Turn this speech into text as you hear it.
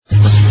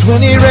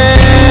when he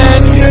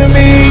ran to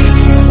me.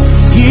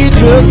 He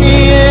took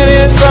me in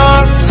his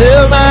arms,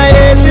 till my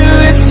head to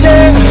his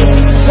chest,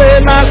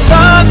 said my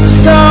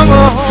son, come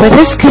home. For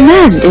this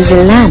command is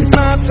a lamp,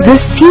 this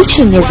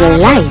teaching is a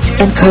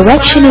light, and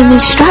correction and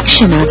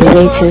instruction are the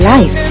way to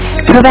life.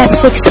 Proverbs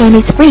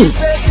 6:23.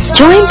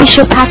 Join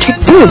Bishop Patrick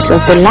Bruce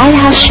of the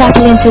Lighthouse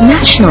Chapel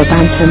International,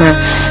 Bantama,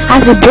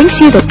 as he brings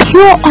you the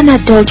pure,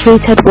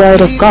 unadulterated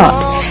Word of God.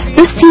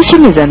 This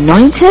teaching is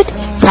anointed,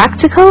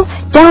 practical,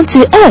 down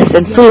to earth,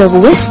 and full of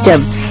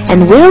wisdom,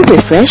 and will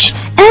refresh,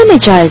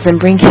 energize, and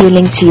bring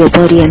healing to your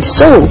body and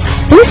soul.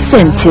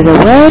 Listen to the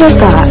Word of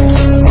God.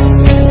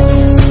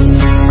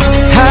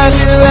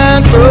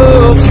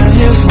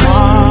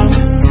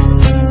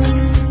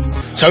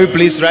 Shall we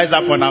please rise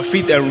up on our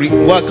feet and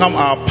welcome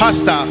our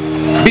pastor,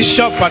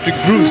 Bishop Patrick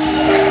Bruce.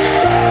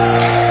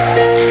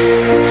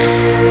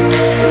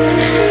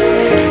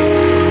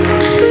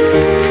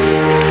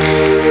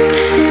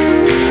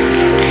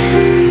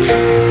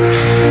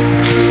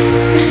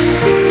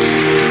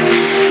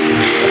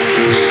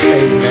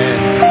 Amen.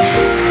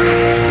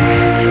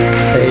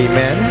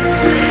 Amen.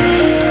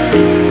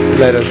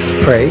 Let us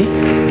pray.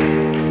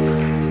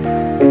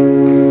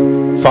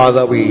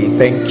 Father, we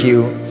thank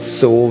you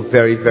so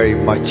very, very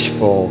much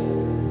for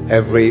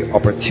every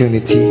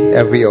opportunity,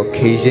 every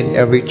occasion,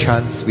 every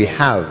chance we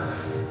have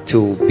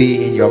to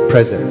be in your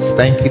presence.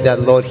 Thank you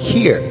that, Lord,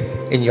 here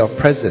in your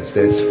presence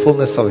there is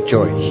fullness of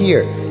joy.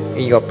 Here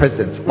in your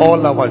presence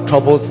all our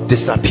troubles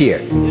disappear.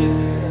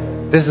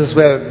 This is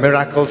where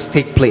miracles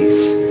take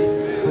place,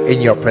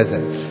 in your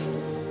presence.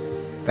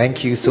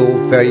 Thank you so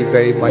very,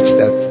 very much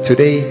that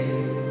today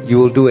you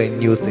will do a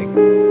new thing.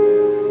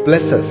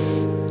 Bless us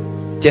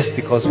just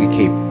because we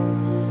came.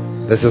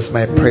 This is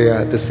my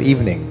prayer this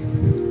evening.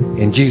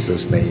 In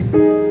Jesus' name.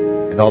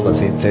 And all the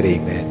saints said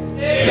amen.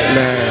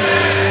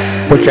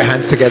 Amen. Put your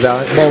hands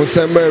together.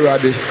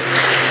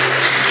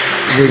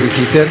 Maybe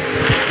Peter.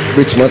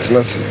 Which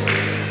Martinus?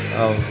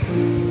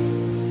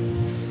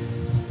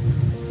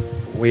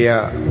 We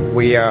are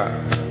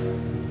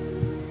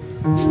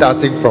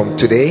starting from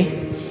today.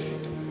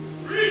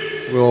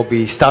 We will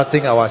be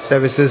starting our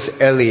services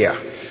earlier.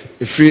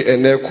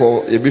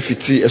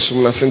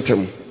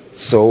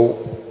 So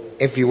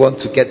if you want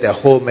to get the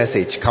whole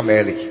message, come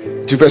early.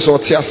 Is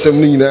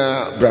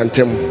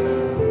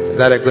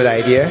that a good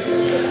idea?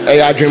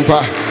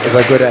 It's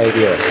a good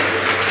idea.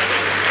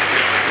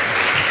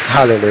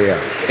 Hallelujah.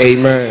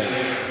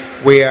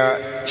 Amen. We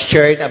are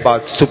sharing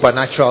about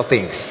supernatural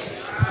things.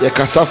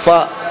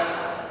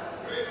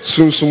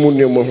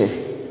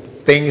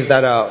 Things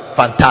that are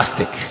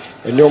fantastic.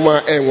 And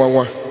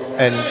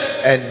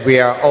we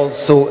are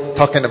also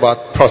talking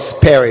about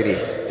prosperity.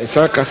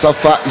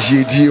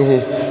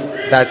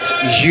 That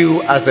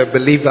you as a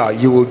believer,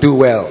 you will do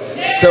well.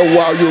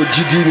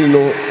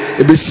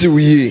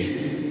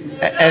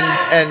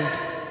 And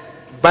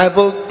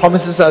Bible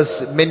promises us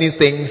many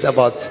things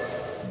about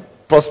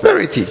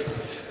prosperity.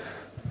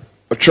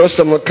 And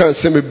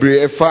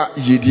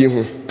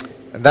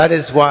that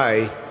is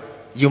why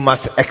you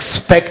must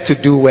expect to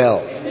do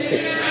well.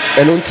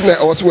 And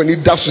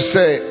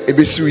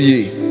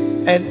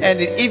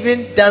it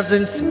even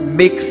doesn't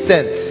make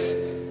sense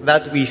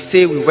that we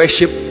say we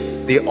worship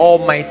the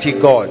Almighty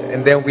God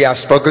and then we are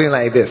struggling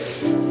like this.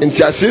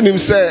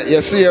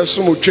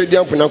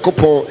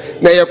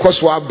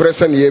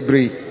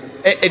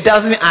 It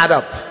doesn't add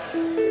up.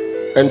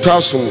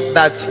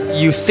 That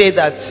you say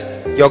that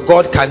your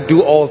God can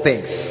do all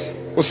things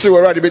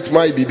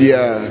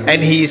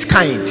and He is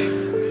kind,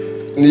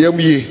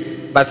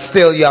 but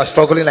still you are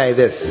struggling like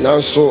this.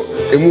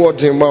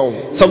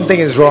 Something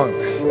is wrong.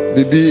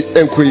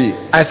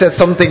 I said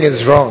something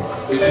is wrong.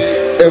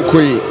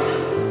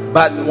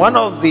 But one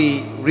of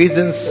the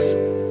reasons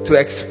to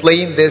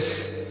explain this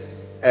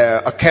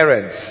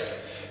occurrence,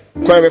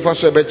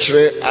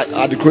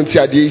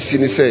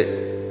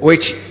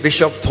 which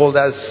Bishop told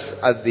us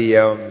at the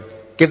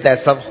Give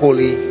Thyself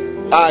Holy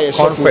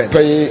conference,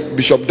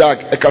 Bishop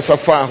Dag Give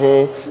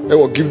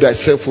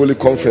Thyself Holy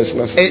conference,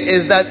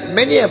 is that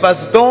many of us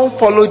don't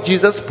follow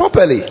Jesus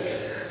properly.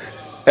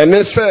 And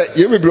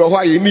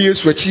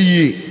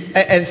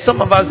some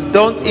of us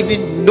don't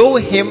even know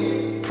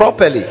Him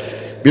properly.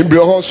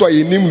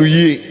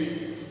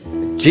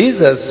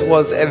 Jesus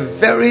was a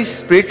very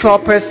spiritual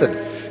person,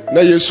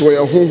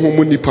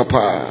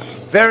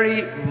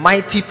 very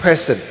mighty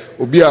person,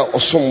 who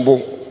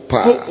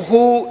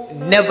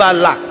never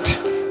lacked.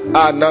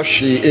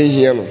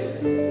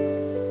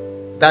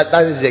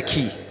 That is the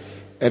key.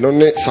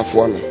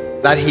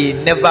 That He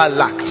never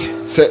lacked.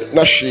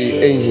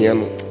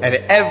 And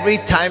every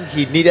time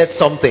He needed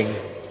something,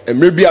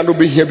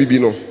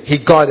 He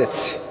got it.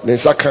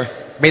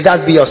 May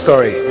that be your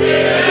story.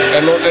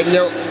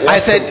 I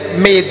said,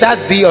 may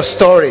that be your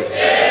story.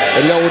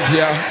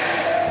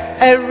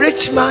 A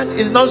rich man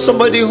is not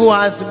somebody who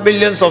has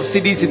millions of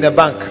cedis in the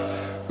bank.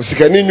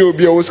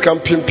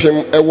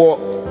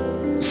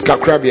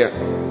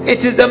 It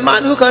is the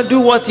man who can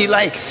do what he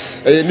likes.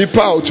 A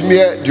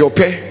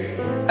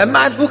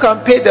man who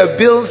can pay the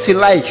bills he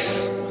likes.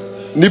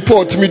 nipa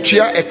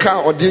otimitua eka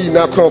ode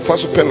yina kwa ofa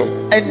so pe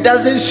no, and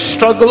doesn't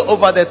struggle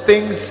over the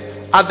things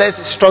others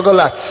struggle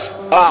at.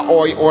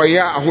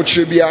 oya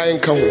ahochire bia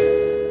enka ho.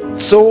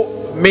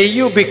 So may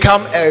you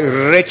become a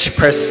rich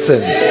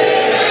person,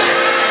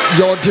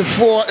 Your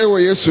defo ewo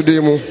Yesu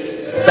de mu,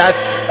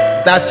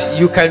 that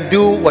you can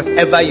do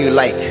whatever you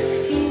like.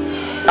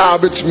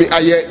 betumi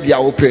aye dia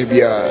wo pe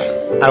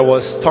bia. I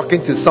was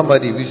talking to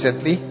somebody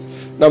recently,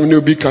 Na me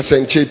obi ka se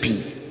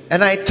nchepi,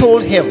 and I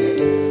told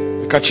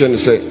him ka che ne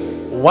se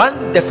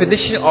one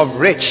definition of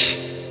rich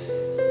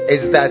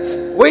is that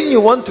when you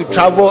want to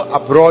travel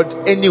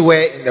abroad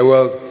anywhere in the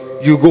world,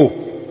 you go.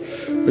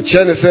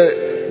 che ne se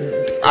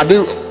ade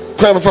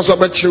kwa me fa so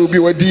ba che obi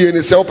wadi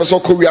ne se o person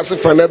ko wi ase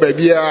fa na ba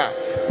bia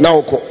na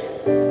wo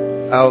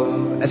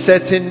A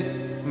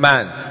certain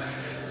man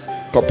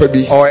papa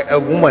bi or a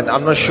woman,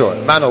 I'm not sure,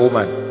 man or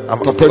woman, I'm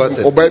papa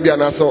forgotten, oba bia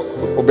na so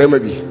obema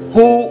bi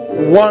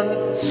who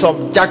won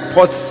some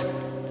jackpots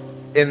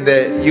in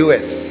the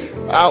US,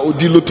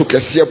 odi loto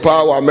kese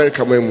pa wa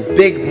America mamu,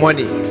 big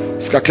money.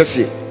 ska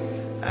kese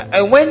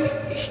And when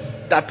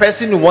that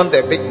person who won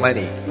the big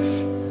money,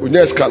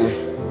 onya ska no,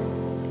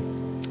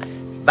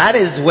 that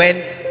is when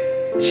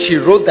she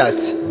wrote that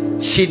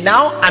she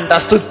now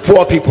understood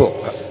poor people,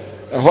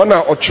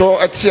 hona ocho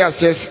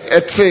etiase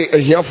ete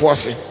ehiafo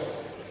ase,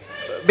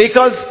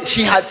 because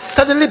she had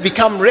suddenly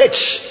become rich.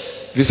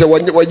 bi se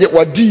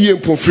wadi ye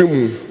mpofri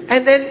mu.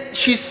 And then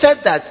she said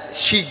that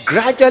she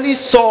gradually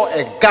saw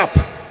a gap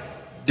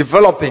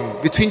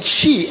developing between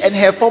she and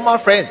her former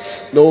friends.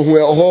 Na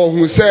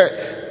hu se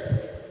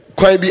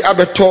kwan bi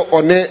abeto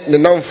one ne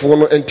namfo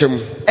no entem.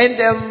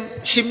 And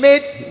she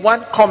made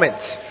one comment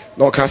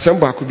Na o ka sem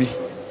ba ko bi,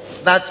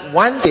 that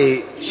one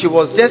day she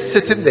was just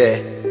sitting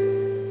there.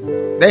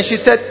 Then she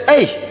said,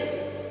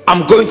 "Hey,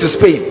 I'm going to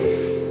Spain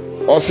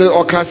o se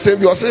o ka sem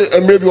bi, o se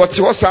emre bi o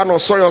ti o sa na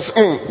sorry, o se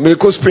me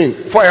ko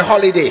Spain, for a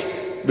holiday."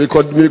 me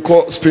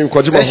ko Spain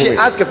ko jima Then she ho me.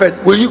 asked her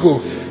friend, "Will you go?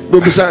 No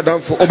bi sa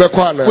damfo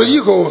obekọ ana, Will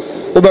you go?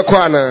 obekọ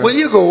ana, Will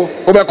you go?"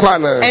 obekọ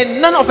ana.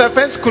 And none of her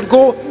friends could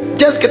go,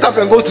 just get up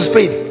and go to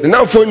Spain. The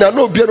namfo na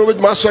no bia no be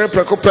ma sorry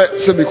preko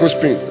pe se me ko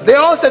Spain. They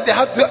all said they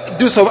had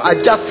to do some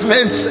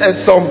adjustments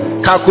and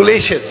some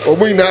calculations.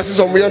 Omo ina se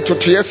so mo ye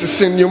ntoto ye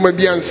sesen nyoma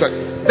bi ansa.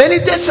 Then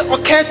it just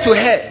occurred to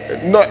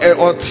her No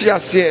o ti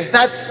ase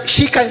that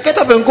she can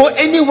get up and go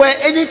anywhere,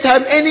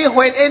 anytime,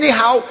 anywhere,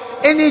 anyhow,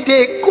 any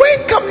day, go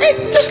and come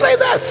in, just like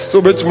that. so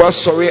betuma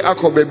sorry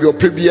akoba bi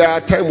ope bia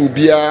time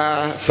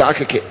bia sa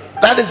akeke.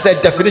 That is the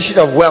definition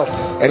of wealth.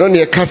 Eno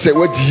ne ka se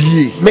wadi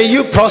yie. May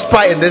you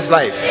prosper in this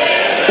life.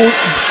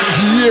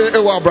 Yie e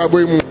wa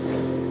brabo mu.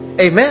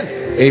 Amen.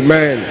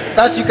 Amen.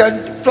 That you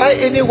can fly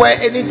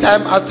anywhere,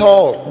 anytime at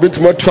all.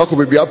 Betuma to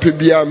akoba bia ope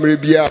bia mre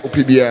bia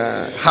ope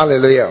bia.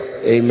 Hallelujah.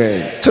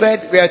 Amen.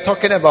 Today we are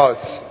talking about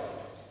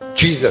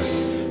Jesus.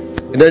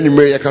 Ena ni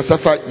me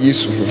yakasafa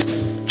Yesu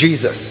ho.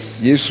 Jesus.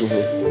 Yesu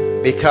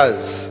ho.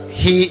 Because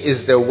he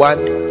is the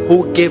one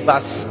who gave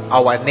us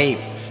our name.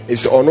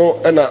 Ese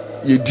ono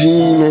ena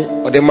yedin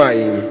no ode mai.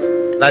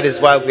 That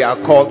is why we are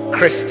called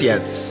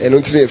Christians. Eno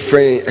ntine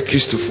friend a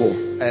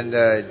Christopher. And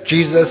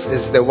Jesus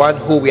is the one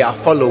who we are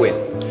following.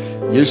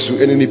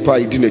 Yesu ene nipa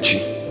yedi nachi.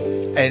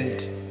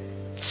 And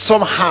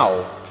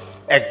somehow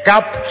a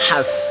gap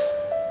has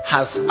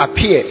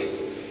appeared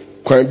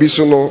Kwan bi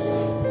so no,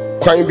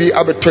 kwan bi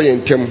abeto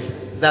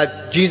yentem.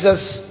 that Jesus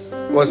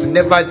was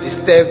never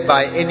disturbed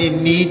by any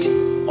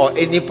need or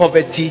any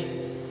poverty.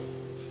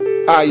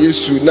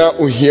 Yesu na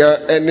ohia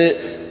ene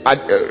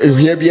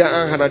ohia bia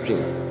anhana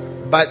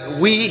dwen.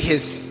 But we,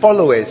 his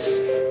followers,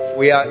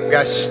 we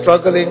are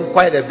struggling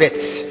quite a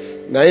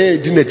bit. Na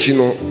ye di nachi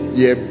no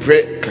ye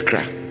bre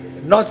kakra.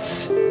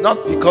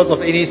 Not because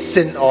of any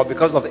sin or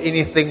because of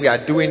anything we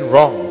are doing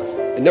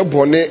wrong. Ene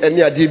bone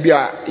ene ade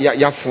bia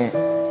yafum.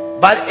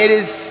 But it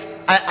is,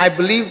 I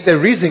believe the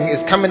reason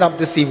is coming up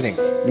this evening.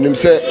 Nim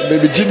se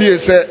be gidie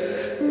se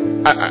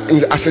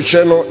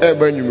asechre no e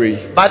ba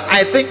nwumre. But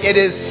I think it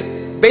is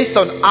based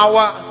on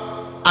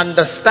our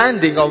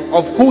understanding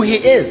of who he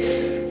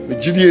is. Be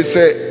gidie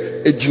se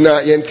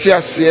ejina yente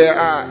ase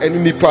ene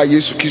nipa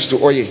Yesu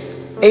Kristo oye.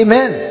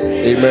 Amen.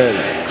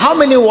 Amen. How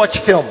many watch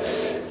films?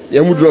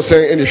 Yamudro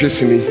se ene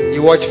hwesini.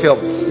 You watch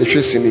films.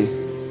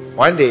 Hwesini.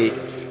 One day,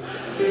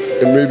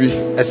 Maybe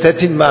a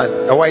certain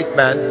man, a white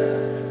man,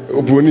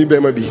 obroni be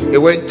ma bi. he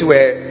went to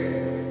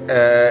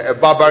a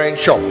barbering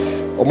shop.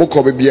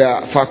 Omukọ be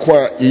bia fa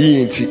kwa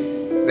yi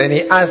nti. Then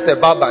he asked the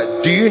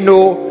barber, "Do you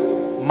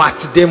know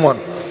Matt Damon?"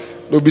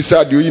 No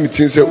bisa de oyi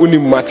nti se oni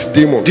Matt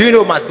Damon. Do you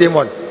know Matt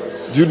Damon?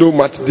 Do you know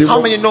Matt Damon?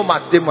 How many know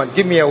Matt Damon?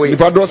 Give me a wave.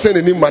 Nipa do say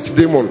ni Matt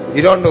Damon.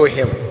 You don't know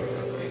him.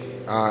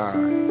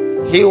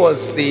 He was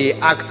the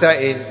actor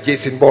in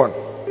Jason Bourne.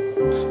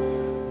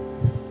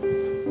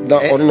 Da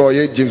ono no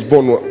ye James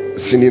Bond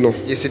sini no.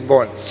 Jason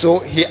Bourne. So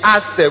he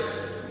asked the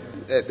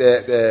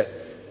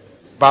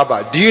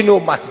barber, "Do you know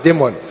Matt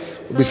Damon?"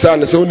 Bisa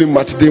na say oni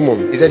Matt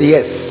Damon. He said,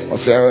 "Yes." O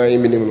say an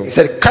yimi nim no. He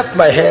said, "Cut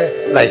my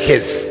hair like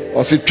his."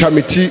 O say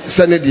twameti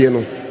sane de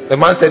no. The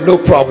man said, "No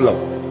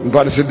problem."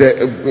 Nipa say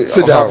de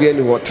Sit down. Be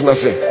any what na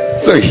say.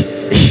 So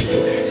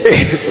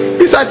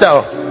He sat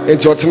down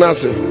Enti otena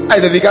ase. and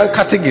they began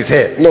cutting his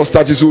hair. No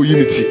start is o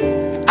unity.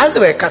 As they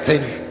were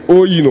cutting,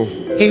 O yi no.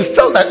 he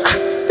felt that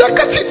they're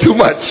cutting too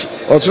much.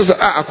 Oso say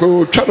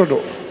akwa twa no do.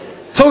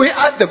 So he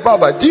asked the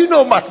barber, "Do you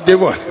know Matt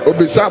Damon?"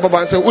 Obisa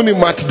baba say uni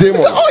Matt He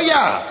Damon. said, "Oh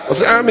yeah."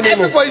 Oso me no.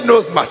 Everybody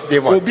knows Matt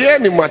Damon. Obi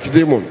any Matt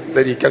Damon.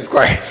 Then he kept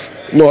quiet.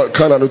 No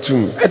kana no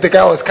tum. And the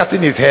guy was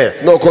cutting his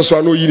hair. No koso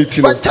no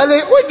unity no. But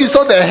Charlie, when he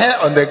saw the hair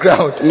on the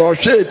ground, No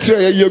hwe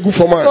tire ye gu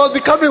for he man. was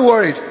becoming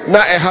worried. Na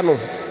eha no.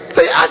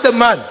 So he asked the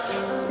man,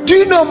 "Do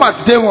you know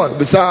Matt Damon?"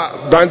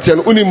 Obisa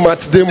brantian uni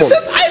Matt He Damon.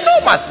 said, "I know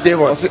Matt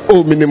Damon." Say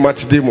oh me ni Matt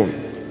Damon.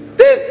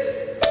 Then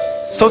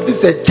something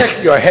said,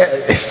 "Check your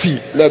hair and see."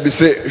 Na be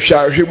say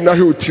hwa hwem na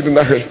hwe oti no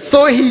na hwe.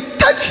 So he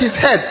touched his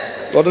head.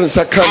 No don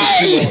say come.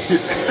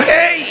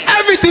 Hey,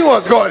 everything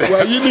was gone.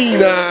 Wa yi ni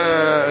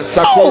na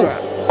sakura.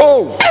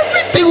 Oh,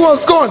 Everything was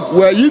gone.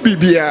 wa yi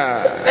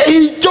bibia.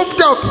 He jumped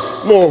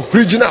up. No,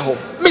 regional ho.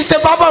 Mr.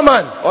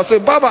 Babaman, O say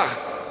baba,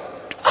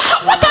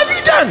 what have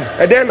you done?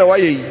 e den na wa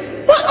yi.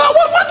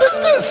 What is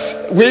this?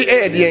 We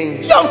e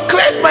den. You have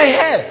cleared my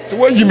hair. So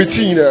when you meet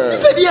He na.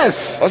 said, yes.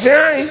 O say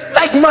ai.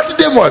 Like Matt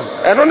Damon.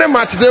 E no ne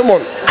Matt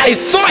Damon. I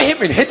saw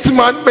him in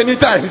Hitman many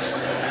times.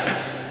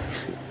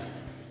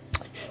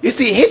 You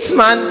see,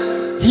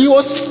 Hitman, he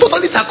was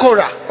totally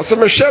Sakura. O say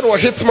me share wo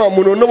hitman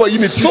mu no na wa yi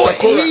ni ti So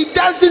sakura. he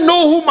doesn't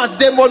know who Matt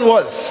Damon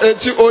was.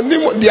 Enti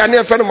onim dia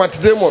ne fa no Matt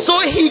Damon. So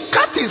he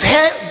cut his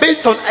hair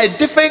based on a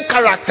different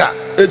character.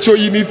 Enti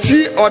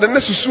oyiniti o de ne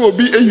susu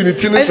obi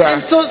eyiniti ne And sa.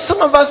 so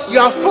some of us, you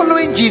are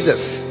following Jesus.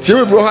 Ti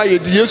we bro ha ye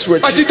di Yesu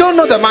But achi. you don't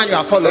know the man you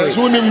are following.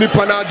 So nim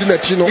nipa na adi na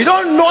chi no. You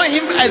don't know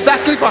him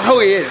exactly for how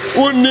he is.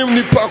 Onim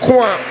nipa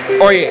ko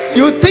a oye.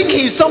 You think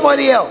he's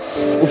somebody else.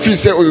 Ofi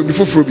say oyo bi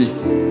foforo bi.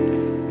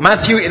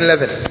 Matthew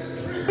 11.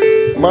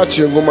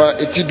 Matthew ngoma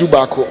eti du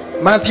baako.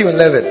 Matthew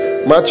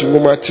 11. Matthew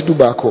ngoma eti du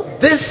baako.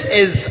 This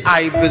is,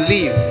 I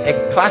believe,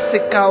 a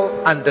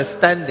classical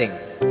understanding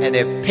and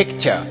a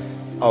picture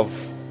of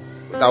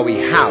that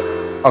we have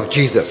of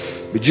Jesus.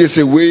 Bije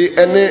say we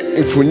ene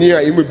mfoni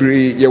a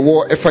emebere ye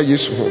wo efa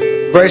Yesu ho.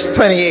 Verse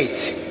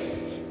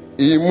 28.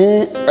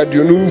 Imu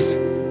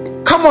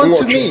aduonum. Come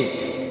unto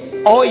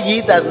me, all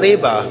ye that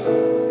labor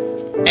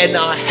and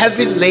are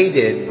heavy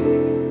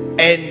laden,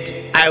 and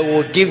I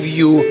will give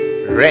you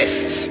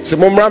rest. Se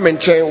momra me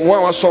nchen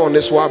wo a so on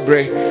this wa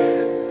bre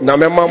na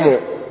mema mo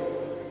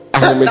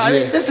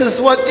ahomeje. This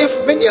is what,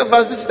 if many of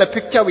us, this is the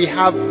picture we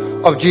have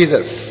of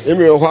Jesus.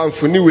 Emi ho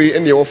amfoni we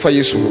ene ye wo fa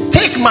Yesu ho.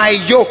 Take my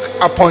yoke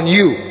upon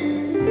you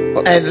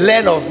and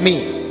learn of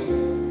me,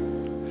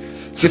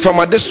 Se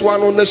fama deswa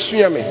no na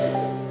sua me.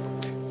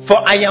 for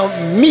I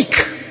am meek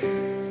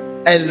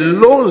and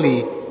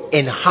lowly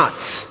in heart,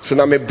 Se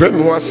na me bre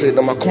me ho ase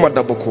na makoma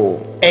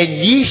daboko. and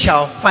ye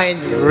shall find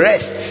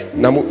rest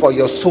Na mo for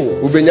your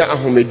soul. ubenya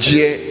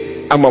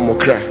ahomeje ama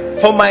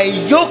mokra. For my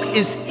yoke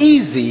is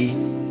easy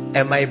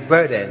and my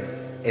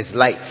burden is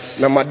light.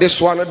 Na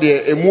madeswa no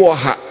de emu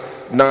oha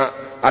na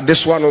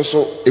adeswa no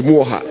so emu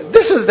oha.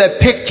 This is the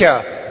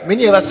picture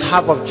many of us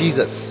have of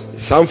Jesus.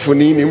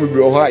 Samfoni ni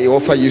emebere ho a ye wo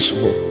fa Yesu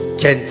ho.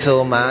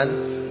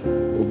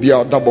 Gentleman, Obi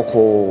a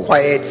daboko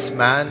quiet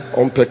man,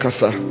 ompe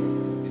kasa.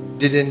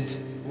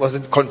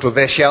 wasn't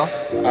controversial.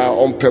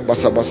 Ompe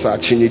basa basa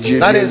chinyeje.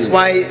 That is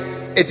why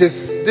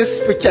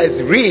this picture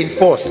is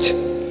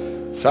reinforced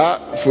Sa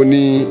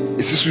foni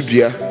isisu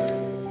dua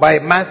by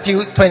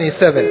Matthew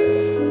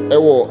 27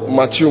 ewo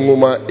Matthew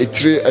ngoma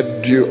etire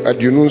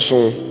aduonu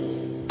nson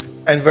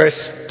and verse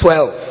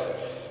 12.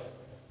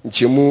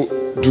 nchemu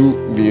du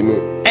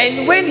mienu.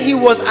 And when he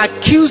was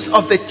accused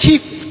of the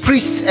chief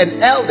priests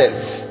and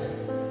elders,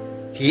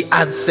 he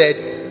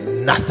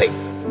answered nothing.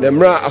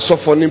 Nemra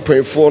asofo ne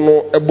mpanyfo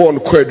no ebo no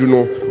kwadu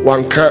no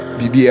wanka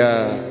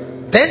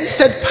bibia. Then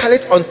said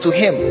Pilate unto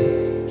him,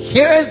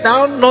 Hearest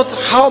thou not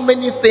how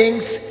many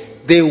things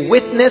they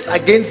witness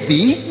against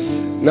thee?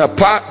 Na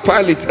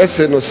Pilate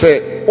ese no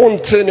say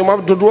onte ne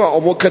mabdodo a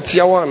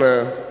obokatia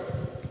wana.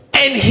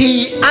 And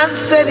he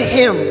answered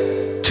him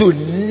to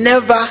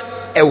never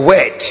a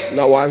word,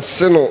 Na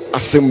wanse no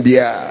asem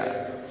bia.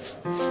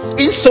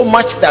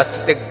 insomuch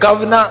that the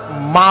governor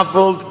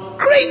marveled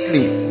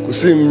greatly.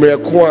 Kusi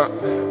mreko a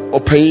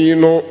opanyin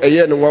no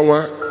eye ne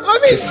nwanwa. I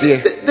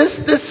mean,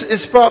 this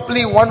is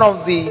probably one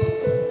of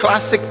the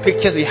classic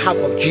pictures we have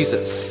of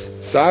Jesus.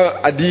 Sa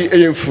adi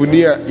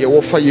eyemfuni a ye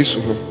wo fa Yesu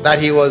ho. That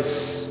he was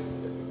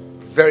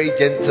very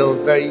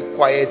gentle, very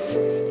quiet,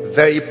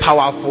 very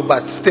powerful,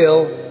 but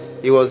still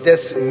he was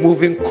just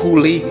moving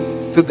coolly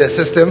through the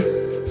system.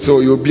 So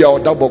you be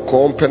out double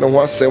company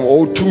one sem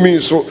or to me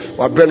so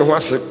wa brand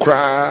was a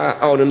cry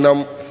out the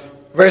num.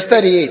 Verse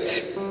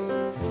 38.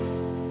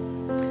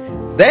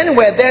 Then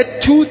were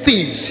there two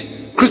thieves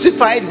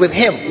crucified with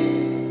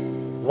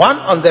him, one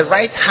on the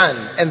right hand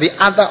and the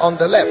other on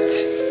the left.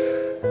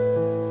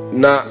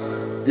 Na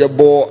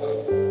yebo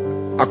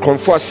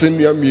akonfo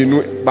asemmia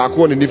mienu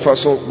baako ne nifa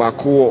so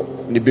baako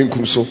ne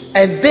benkum so.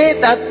 And they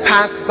that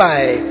passed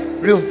by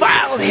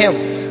reviled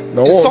him,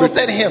 No,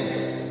 insulted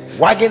him,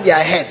 wagging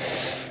their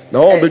heads. And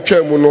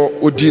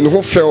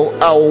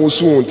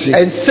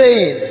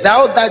saying,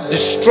 Thou that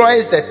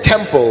destroyest the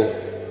temple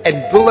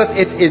and buildest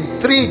it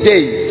in 3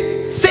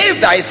 days,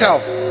 save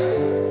thyself.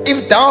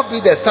 If thou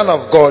be the Son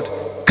of God,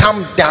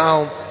 come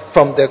down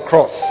from the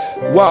cross.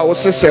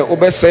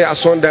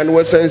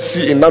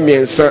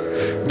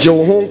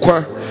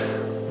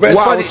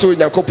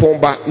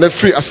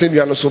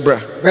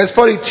 Verse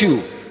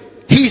 42.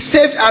 He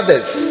saved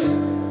others,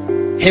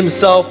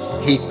 himself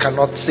he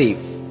cannot save.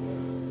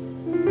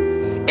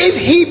 If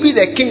he be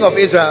the King of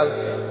Israel,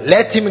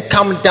 let him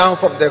come down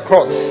from the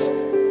cross,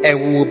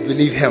 and we will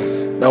believe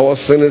him. Now,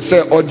 was saying,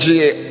 say,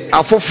 Oji,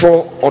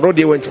 Afofo, although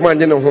they went to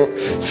Manjano,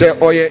 say,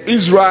 Oye,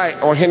 Israel,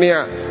 or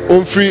Henia,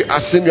 Free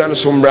Assembly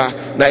Sombra,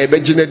 na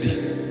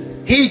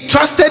Ebejinedi. He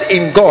trusted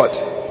in God,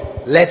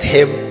 let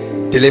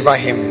him deliver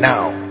him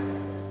now.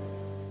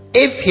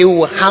 If he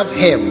will have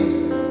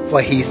him,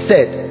 for he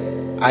said,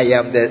 I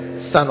am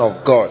the Son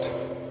of God.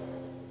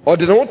 Or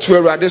did not to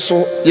a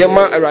so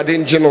Yama a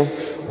radingino,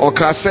 or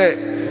Kase,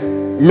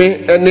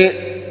 me any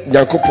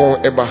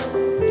Yankopon Eba.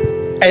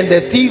 And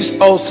the thieves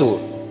also,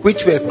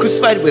 which were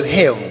crucified with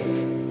him,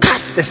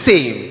 cast the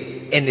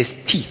same in his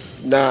teeth.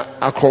 Na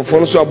a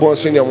conference about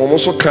senior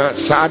Momoso can't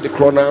sad the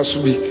corona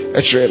to be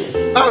a train.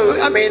 Oh,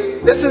 I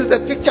mean, this is the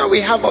picture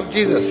we have of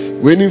Jesus.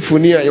 When in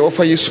Funia, you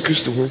offer Jesus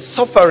Christ,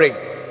 suffering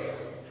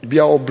be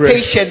our bread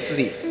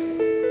patiently,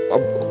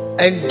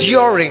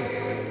 enduring,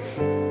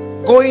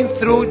 going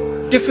through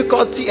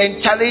difficulty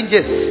and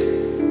challenges,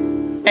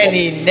 and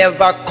he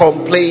never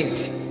complained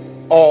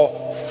or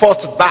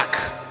fought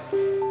back.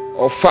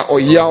 Or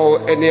yell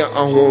any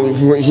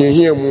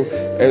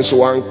and so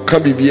one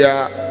can be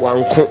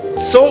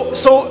so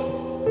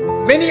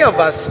many of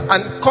us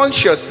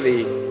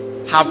unconsciously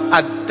have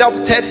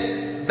adopted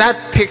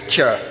that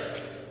picture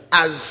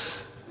as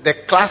the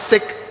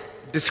classic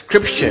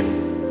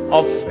description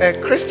of a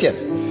Christian.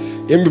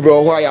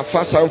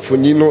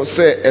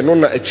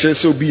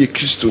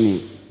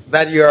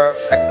 That you are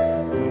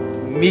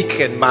meek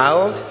and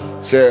mild,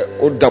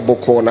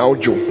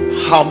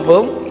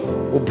 humble,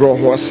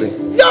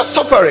 you're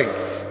suffering,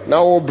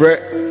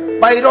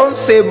 but you don't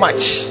say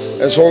much.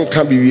 You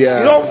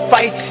don't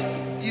fight,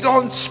 you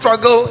don't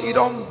struggle,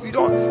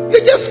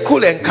 you're just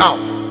cool and calm.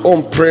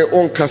 When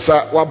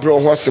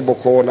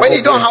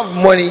you don't have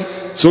money,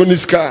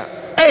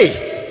 hey,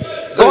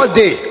 God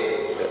day.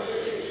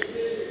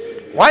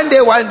 One day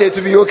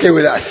to be okay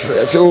with us.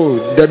 And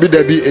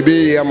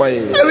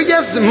we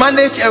just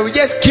manage and we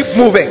just keep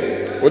moving.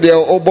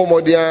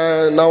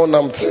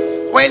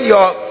 When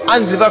your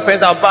unbeliever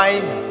friends are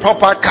buying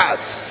proper cars,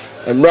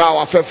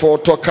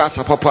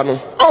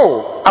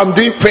 oh, I'm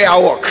doing prayer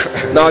work.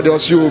 As you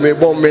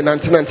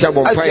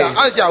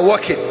are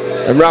working,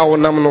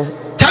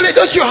 Charlie,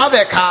 don't you have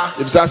a car?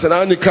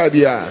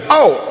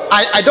 Oh,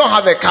 I don't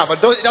have a car,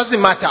 but it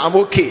doesn't matter. I'm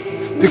okay.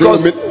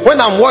 Because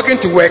when I'm walking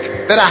to work,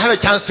 then I have a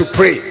chance to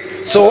pray.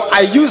 So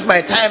I use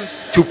my time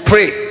to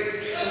pray.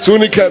 And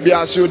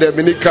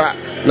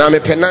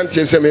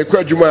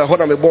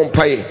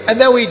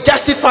then we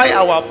justify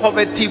our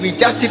poverty, we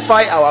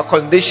justify our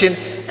condition,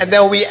 and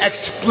then we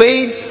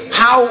explain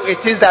how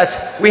it is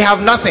that we have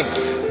nothing.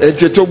 Are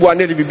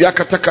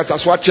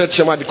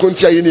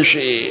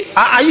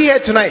you here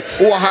tonight?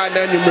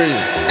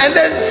 And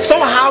then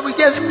somehow we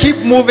just keep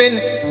moving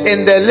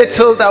in the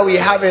little that we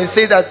have and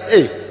say that,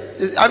 hey,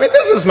 I mean,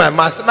 this is my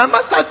master. My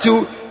master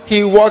too,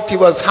 he walked, he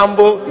was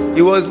humble,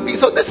 he was meek.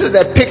 So this is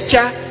the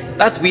picture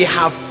that we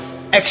have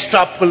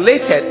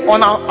extrapolated on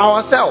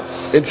ourselves.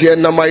 And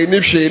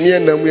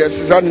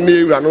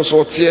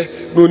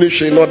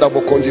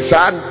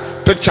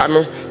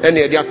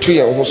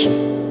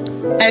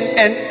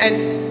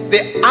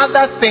the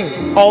other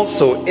thing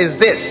also is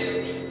this.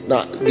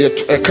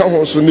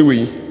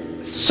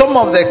 Some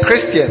of the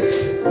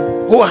Christians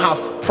who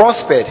have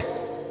prospered,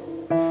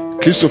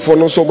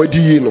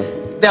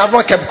 they have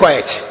not kept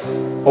quiet.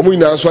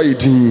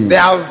 They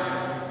have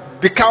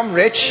become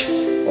rich,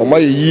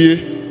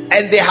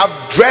 and they have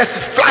dressed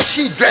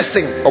flashy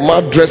dressing.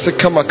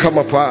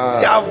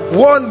 They have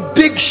worn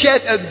big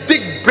shirt and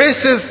big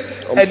braces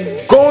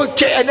and gold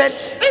chain, and then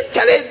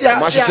they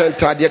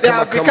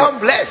have become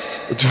blessed.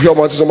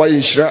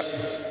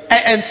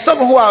 And some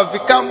who have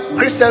become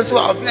Christians who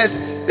are blessed,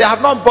 they have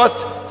not bought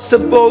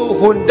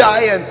simple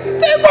Hyundai, and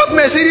they bought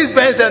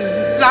Mercedes-Benz and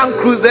Land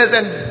Cruisers,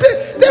 and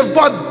they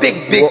bought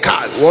big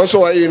cars. So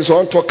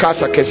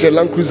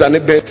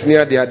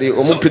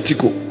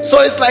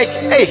it's like,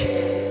 hey,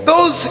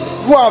 those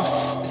who have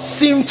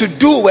seemed to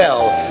do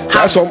well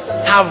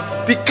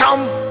have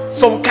become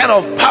some kind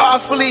of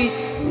powerfully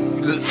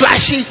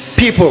flashy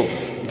people.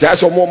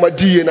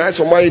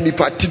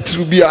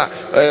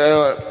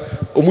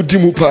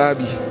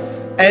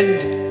 And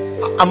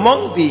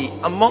among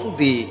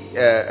the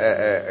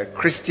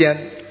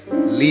Christian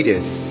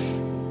leaders,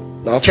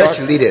 church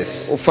leaders,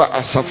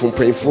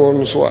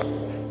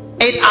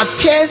 it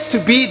appears to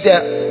be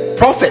the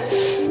prophets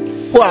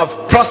who have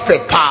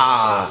prospered.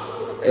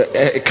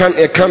 It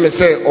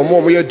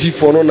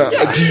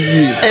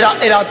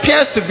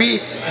appears to be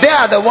they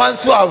are the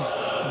ones who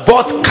have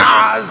bought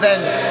cars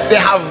and they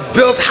have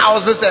built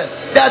houses, and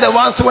they are the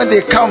ones when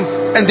they come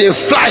and they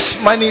flash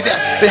money,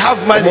 they have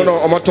money.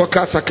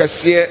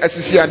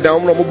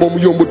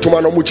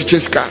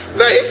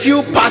 Very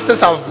few pastors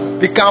have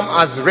become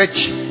as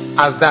rich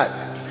as that.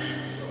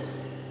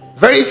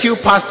 Very few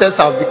pastors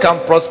have become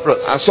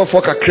prosperous. Very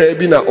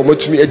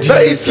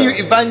few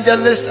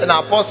evangelists and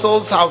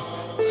apostles have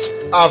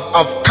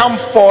come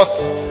forth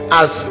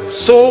as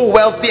so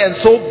wealthy and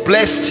so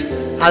blessed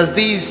as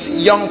these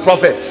young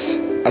prophets.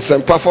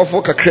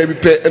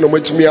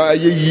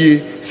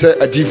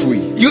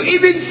 You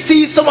even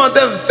see some of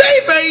them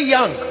very, very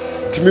young.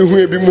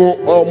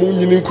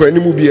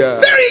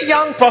 Very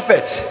young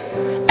prophets.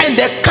 And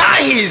the car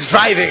he is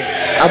driving.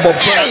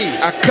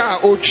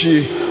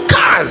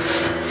 Cars.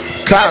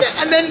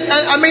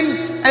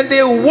 And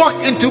they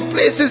walk into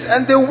places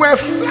and they wear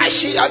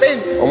flashy.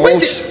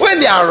 When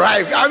they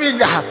arrive,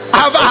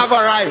 I've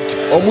arrived.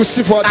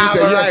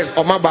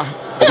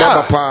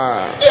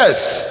 Yes.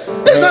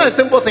 It's not a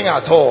simple thing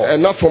at all.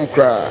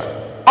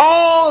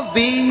 All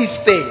these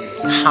things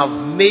have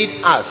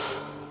made us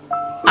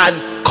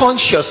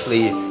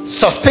unconsciously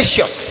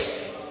suspicious.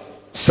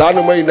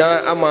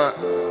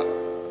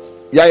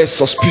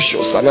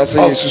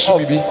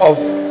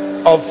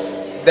 Of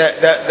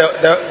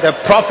the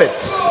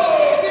prophets.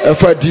 And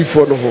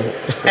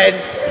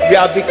we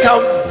have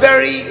become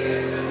very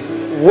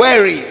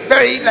wary,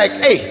 very like,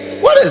 hey,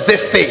 what is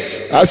this thing?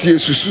 And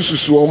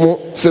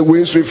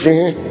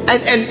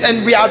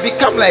we have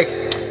become like,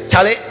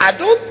 Charlie, I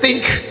don't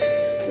think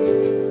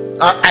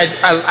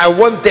I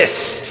want this.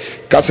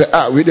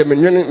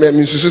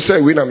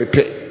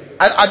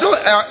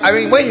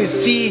 When you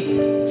see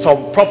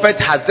some prophet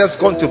has just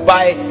gone to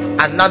buy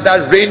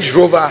another Range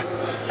Rover,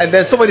 and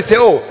then somebody say,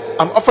 oh,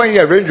 I'm offering you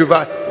a Range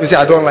Rover, you say,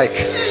 I don't like.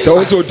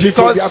 Because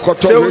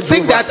they will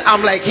think that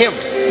I'm like him.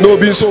 So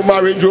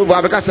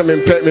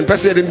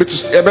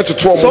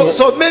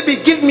maybe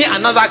give me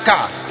another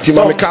car. Give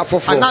me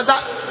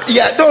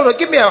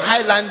a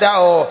Highlander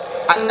or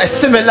a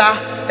similar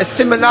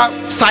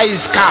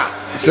size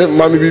car.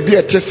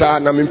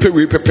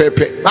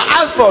 But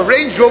as for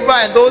Range Rover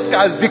and those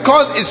cars,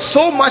 because it's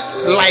so much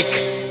like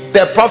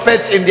the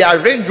prophets in their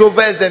Range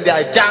Rovers and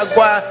their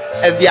Jaguar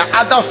and their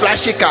other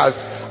flashy cars,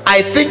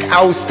 I think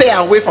I will stay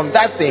away from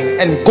that thing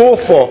and go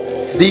for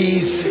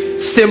these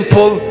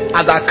simple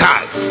other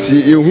cars.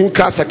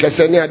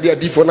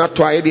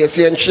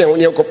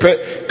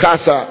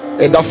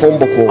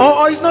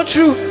 Oh, it's not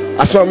true.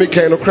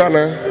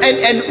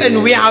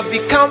 And we have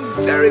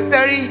become very,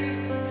 very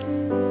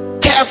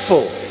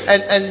careful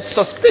and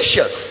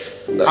suspicious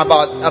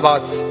about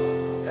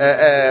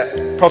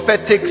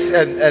prophetics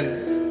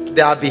and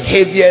their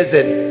behaviors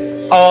and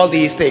all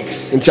these things.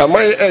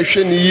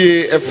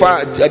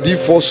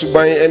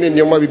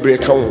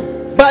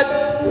 But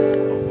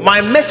my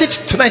message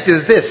tonight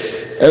is this.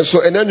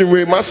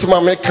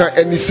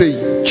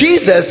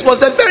 Jesus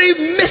was a very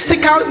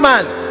mystical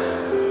man.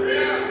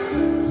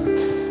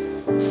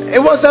 It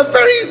was a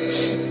very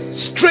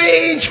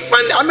strange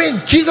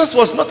man. Jesus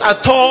was not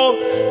at all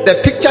the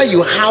picture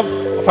you have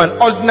of an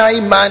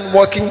ordinary man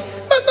walking.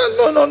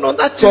 No.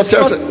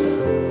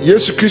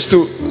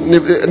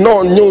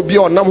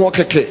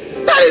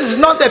 That is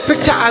not the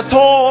picture at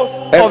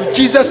all of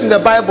Jesus in the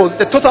Bible,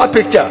 the total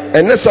picture.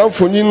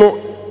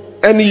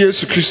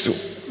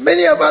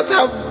 Many of us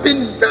have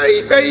been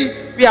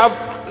we have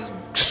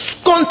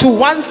gone to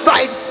one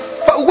side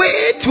for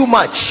way too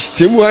much.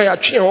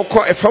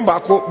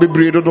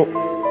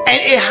 And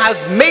it has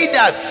made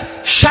us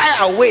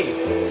shy away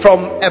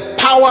from a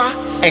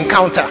power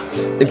encounter.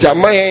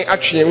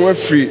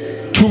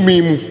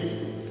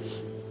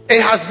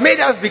 It has made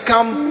us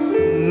become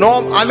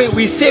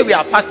we say we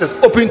are pastors,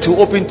 open to.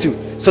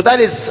 So that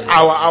is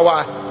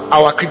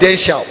our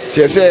credentials.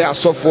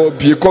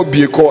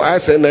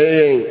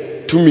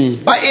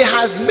 But it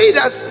has made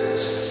us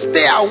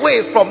stay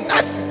away from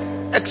that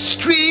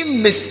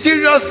extreme,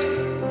 mysterious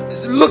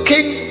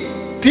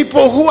looking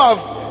people who have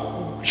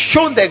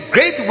shown their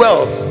great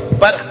wealth,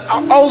 but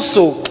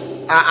also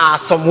are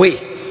some way.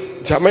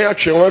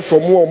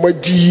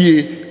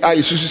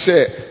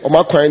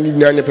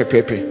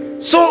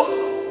 So,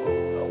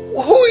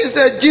 who is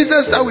the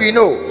Jesus that we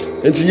know?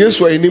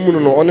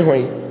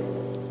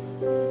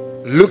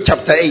 Luke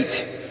chapter 8.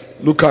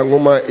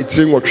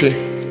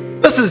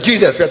 This is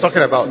Jesus we are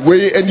talking about.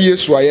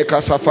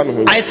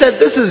 I said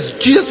this is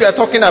Jesus we are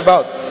talking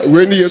about.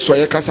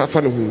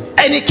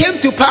 And it came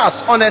to pass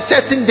on a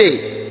certain day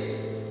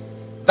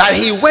that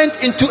he went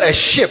into a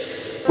ship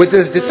with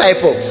his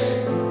disciples.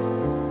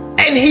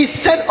 And he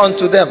said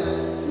unto them,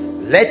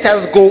 let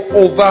us go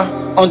over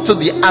unto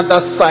the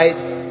other side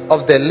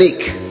of the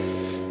lake.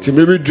 Let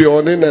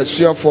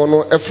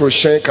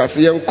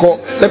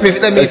me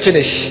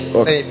finish.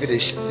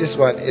 This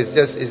one is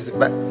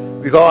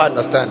we all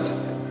understand.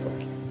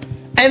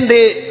 And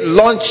they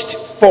launched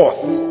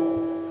forth.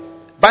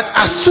 But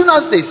as soon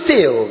as they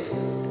sailed,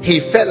 he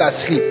fell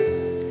asleep.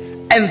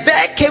 And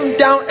there came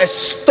down a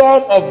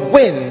storm of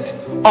wind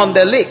on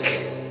the lake,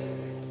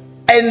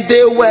 and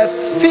they were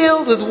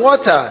filled with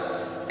water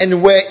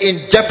and were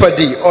in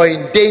jeopardy or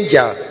in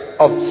danger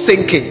of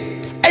sinking.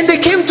 And they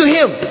came to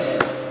him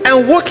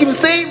and woke him,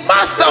 saying,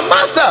 Master,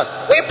 Master,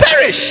 we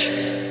perish.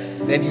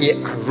 Then he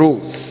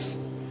arose.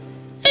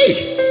 Hey,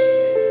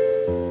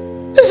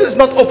 this is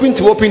not open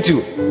to.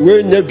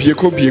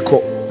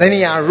 Then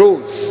he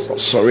arose.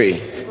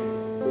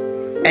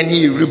 And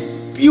he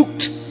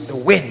rebuked the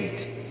wind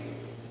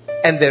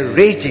and the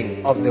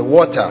raging of the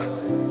water,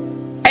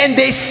 and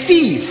they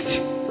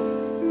ceased,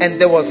 and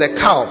there was a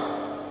calm.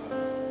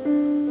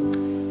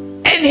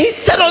 And he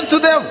said unto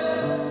them,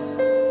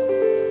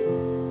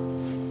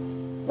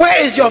 where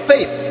is your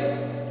faith?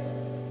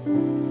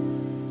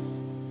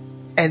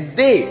 And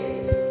they,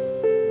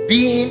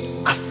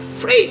 being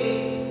afraid,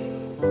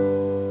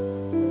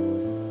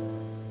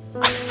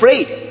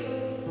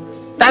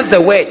 that's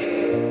the word.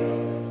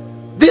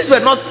 These were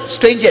not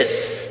strangers.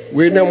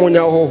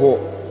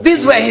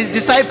 These were his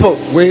disciples.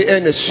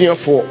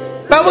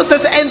 Bible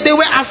says, and they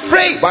were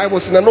afraid.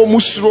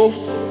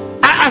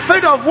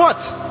 Afraid of what?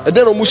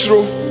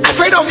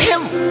 Afraid of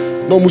him.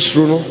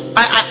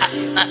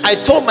 I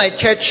told my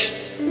church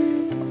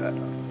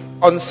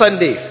on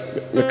Sunday,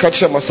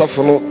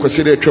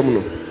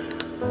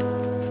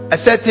 a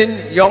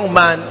certain young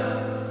man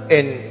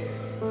in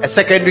a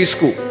secondary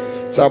school.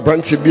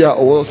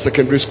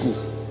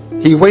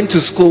 He went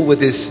to school with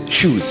his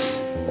shoes.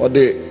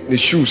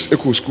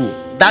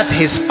 That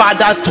his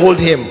father told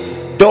him,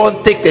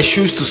 don't take the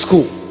shoes to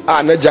school.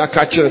 And he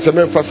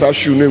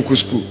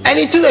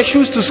took the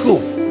shoes to school.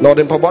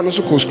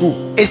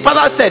 His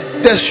father said,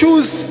 the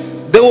shoes,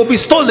 they will be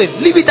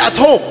stolen. Leave it at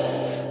home.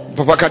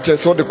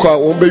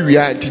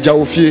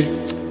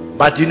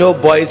 But you know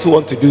boys who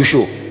want to do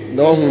show.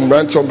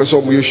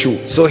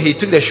 So he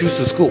took the shoes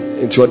to school.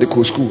 And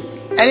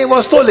it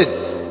was stolen.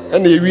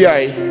 And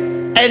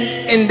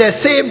in the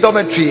same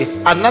dormitory,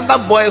 another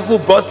boy who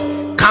brought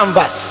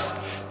canvas.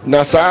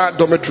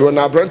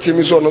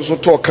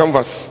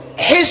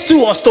 His too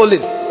was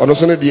stolen.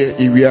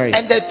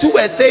 And the two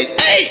were saying,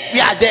 hey, we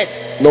are dead.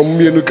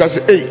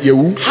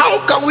 How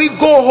can we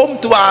go home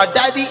to our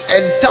daddy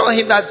and tell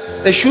him that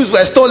the shoes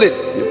were stolen?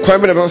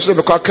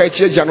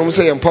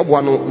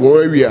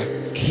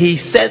 He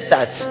said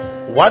that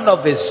one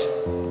of his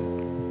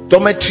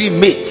dormitory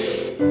mates,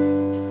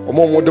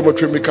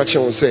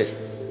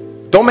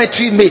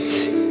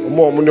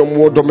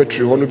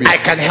 I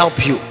can help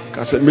you.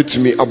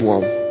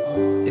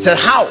 He said,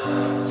 how?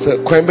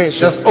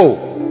 Just,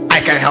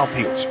 I can help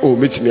you.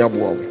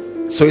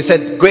 So he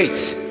said, great.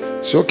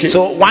 So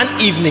one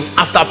evening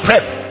after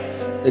prep,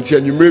 the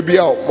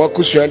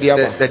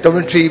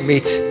dormitory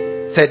mate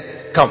said,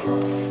 come.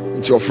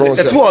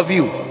 The two of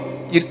you,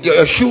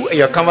 your shoe and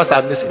your canvas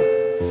are missing.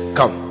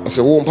 Come.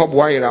 So they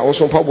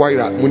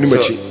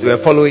were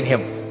following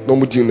him.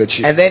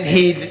 And then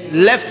he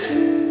left.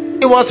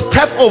 It was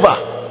prep over.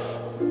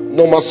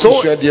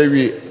 So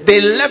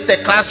they left the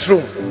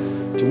classroom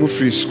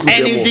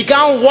and he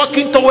began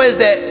walking towards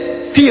the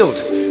field,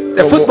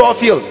 the football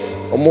field.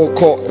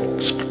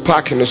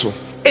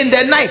 In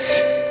the night,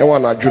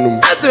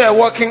 as they were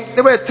walking,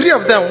 there were three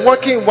of them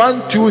walking,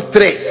 1, 2,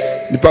 3.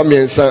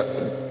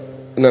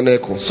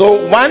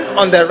 So one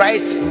on the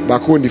right,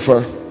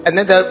 and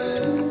then the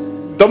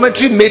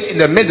dormitory mate in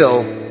the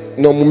middle,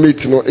 and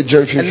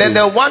then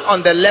the one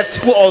on the left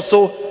who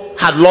also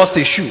had lost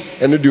his shoe.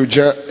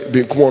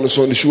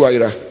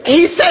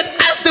 He said,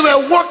 as they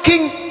were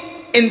walking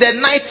in the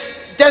night,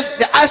 just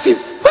they asked him,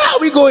 where are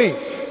we going?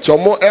 He says,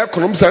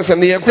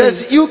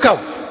 you come.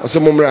 So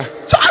as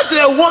they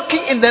were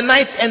walking in the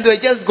night and they were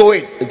just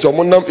going, then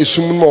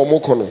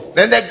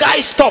the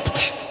guy stopped.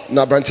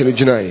 Then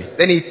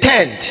he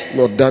turned.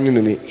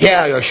 Here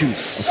are your shoes.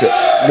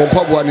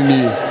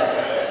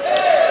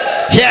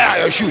 Here are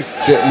your shoes.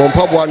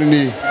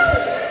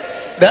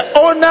 The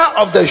owner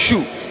of the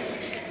shoe,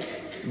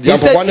 he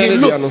said,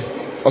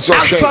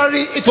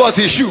 actually it was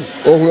his shoe,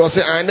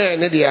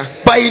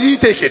 but he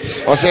didn't take it.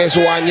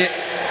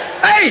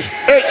 Hey,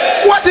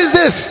 what is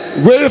this?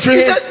 He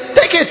said,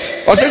 take it.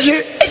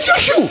 It's your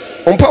shoe.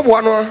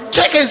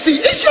 Check and see.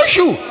 It's your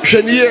shoe. And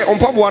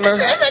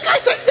the guy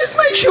said, it's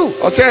my shoe.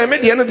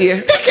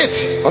 Take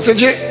it.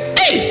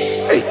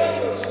 Hey.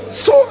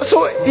 So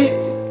he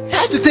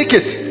had to take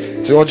it.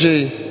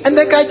 And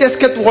the guy just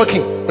kept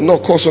walking. And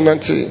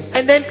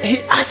then he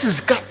asked his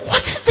guy,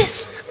 what is this?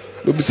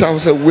 What is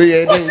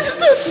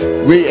this?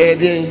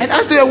 And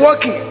as they were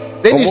walking,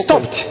 then he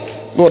stopped.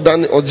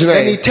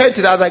 Then he turned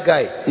to the other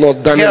guy.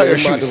 Here are your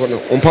shoes.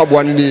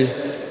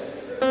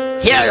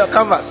 Here are your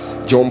canvas.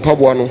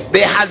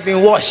 They had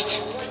been washed.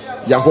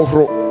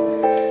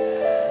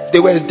 They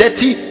were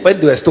dirty when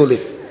they were stolen,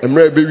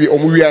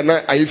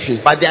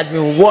 but they had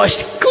been washed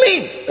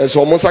clean. Here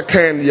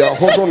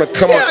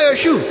are your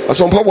shoes.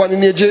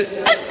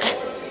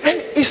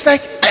 And it's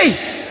like, hey,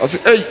 what is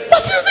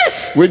this?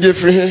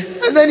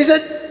 And then he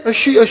said,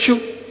 your shoe,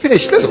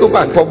 finish, let's go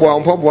back.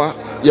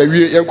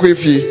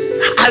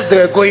 As they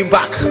were going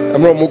back, he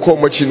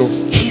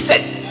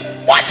said,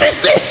 what is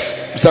this?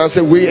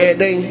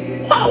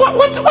 What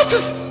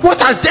what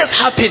has just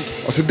happened?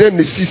 I said, then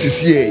the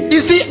CCCA.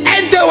 You see,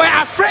 and they were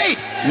afraid.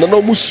 No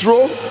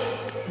musro.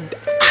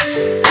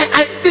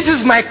 This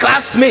is my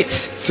classmate.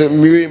 Say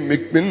me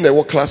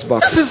never class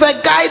back. This is a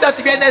guy that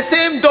we are in the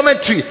same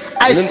dormitory.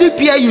 I sleep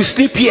here, you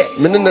sleep here.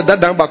 We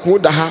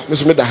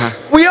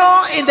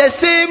all in the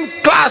same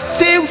class,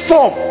 same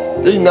form.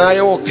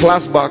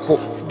 Class back.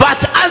 But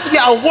as we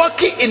are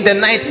walking in the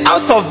night,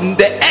 out of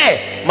the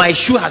air, my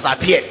shoe has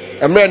appeared.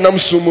 What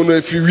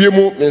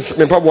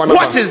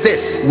is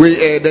this?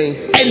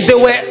 And they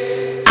were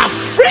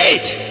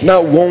afraid.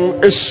 Now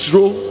one is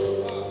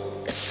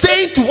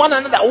saying to one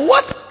another,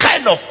 what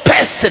kind of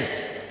person,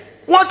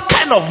 what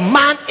kind of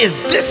man is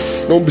this?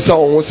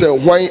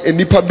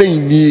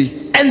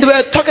 And they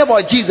were talking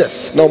about Jesus,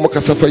 not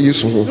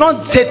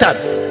Satan,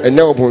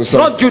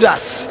 not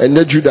Judas,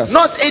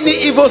 not any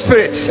evil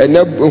spirit. They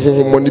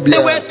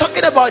were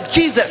talking about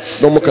Jesus.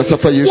 What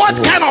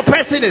kind of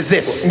person is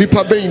this?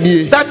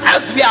 That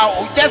as we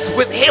are just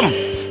with him,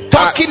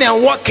 talking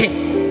and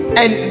walking,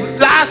 and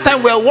last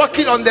time we were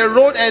walking on the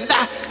road, and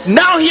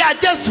now he are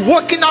just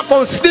waking up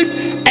from sleep,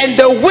 and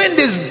the wind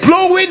is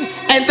blowing,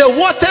 and the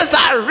waters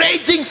are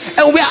raging,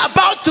 and we are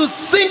about to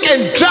sink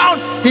and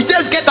drown. He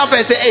just get up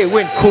and say, "Hey,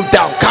 wind, cool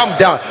down, calm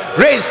down.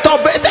 Rain,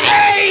 stop it."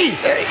 Hey,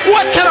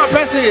 what kind of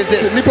person is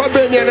this?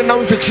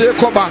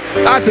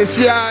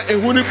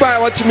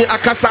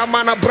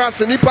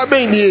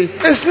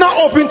 It's not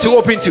open to.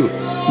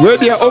 Where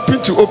they are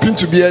open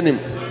to be any.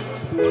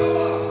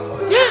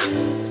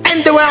 Yeah.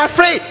 And they were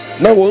afraid.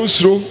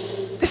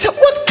 They said,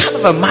 what kind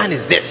of a man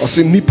is this?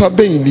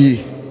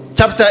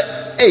 Chapter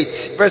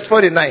 8, verse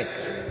 49.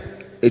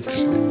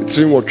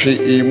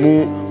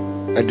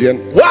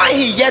 While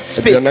he yet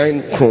spake,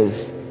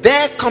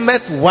 there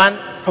cometh one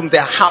from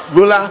the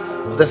ruler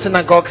of the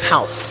synagogue's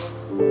house,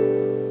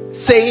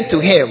 saying to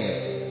him,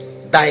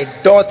 thy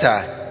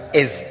daughter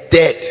is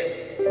dead.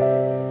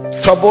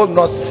 Trouble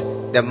not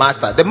the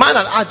master. The man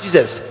had asked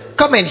Jesus,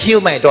 come and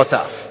heal my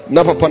daughter. He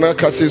said,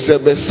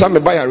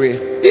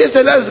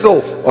 let's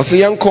go.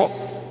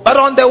 But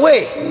on the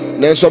way,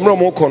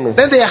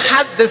 then they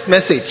had this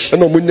message.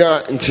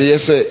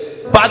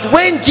 But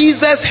when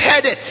Jesus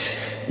heard it,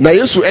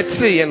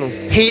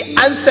 he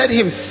answered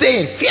him,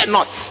 saying, fear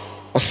not,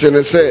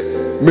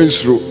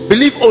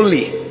 believe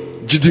only,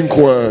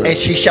 and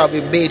she shall be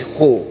made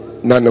whole.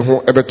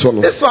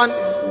 This one,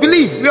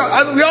 believe. We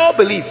all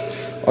believe.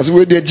 And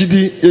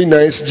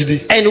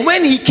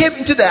when he came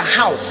into the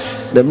house,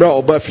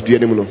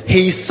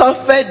 he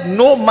suffered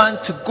no man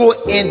to go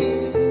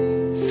in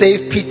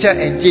save Peter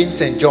and James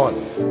and John,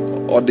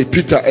 and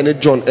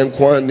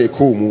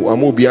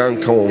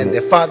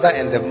the father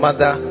and the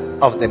mother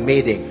of the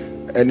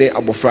maiden, and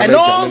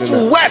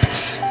all wept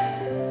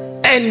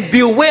and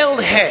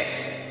bewailed her,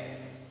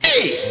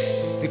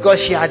 because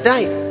she had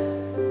died.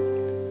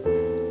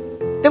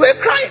 They were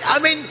crying. I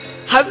mean,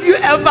 have you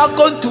ever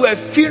gone to a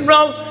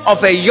funeral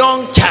of a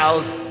young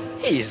child?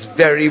 It is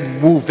very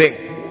moving.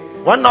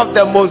 One of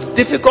the most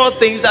difficult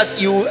things that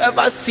you will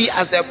ever see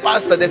as a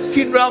pastor, the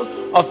funeral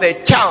of a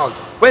child,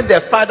 when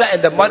the father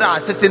and the mother are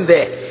sitting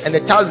there and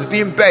the child is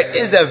being buried,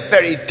 is a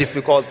very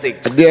difficult thing.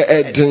 And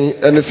it's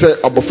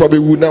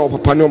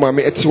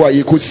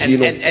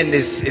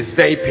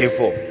very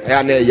painful.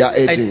 And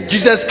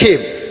Jesus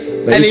came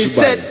and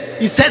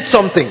he said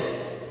something.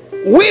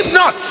 Weep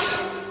not.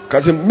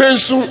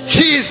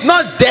 She is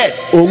not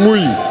dead,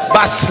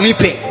 but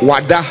sleeping.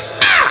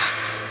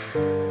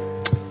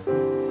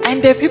 And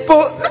the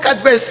people, look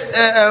at verse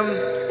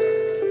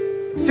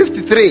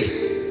 53.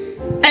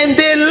 And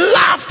they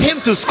laughed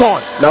him to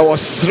scorn.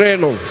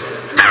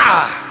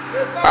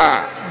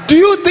 Do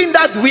you think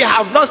that we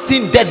have not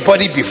seen dead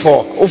body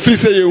before? Do you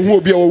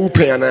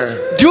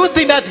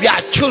think that we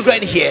are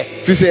children here?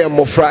 Do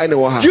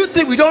you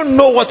think we don't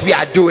know what we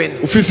are doing?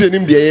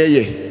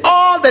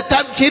 All the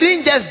time, she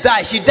didn't just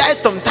die. She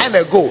died some time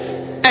ago.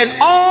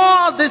 And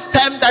all this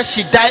time that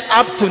she died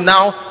up to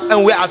now,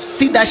 and we have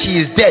seen that she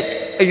is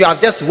dead, and you are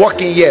just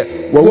walking here,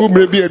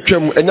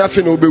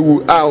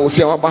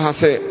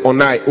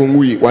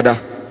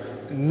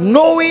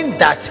 knowing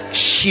that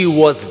she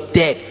was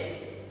dead.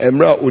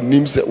 And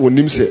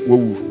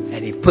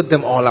he put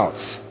them all out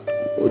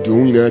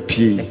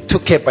and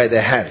took her by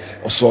the hand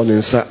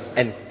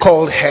and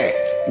called her,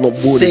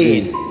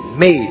 saying,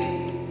 maid,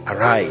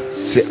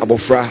 arise.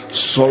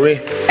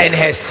 And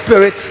her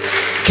spirit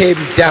came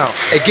down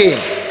again,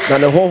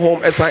 and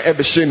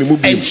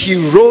she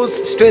rose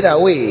straight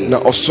away.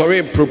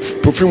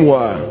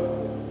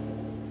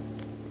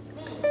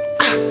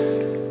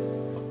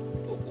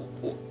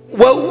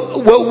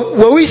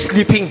 Were we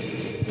sleeping?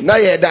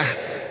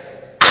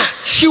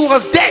 She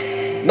was dead.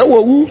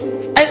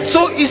 And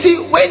so you see,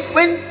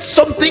 when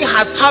something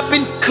has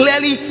happened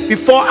clearly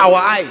before our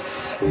eyes,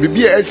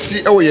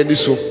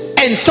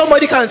 and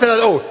somebody comes and says,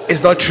 oh,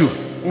 it's not true,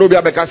 then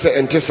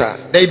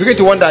you begin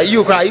to wonder, are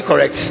you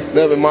correct?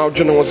 Are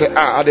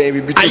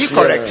you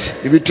correct?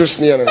 We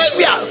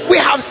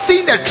have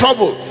seen the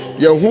trouble.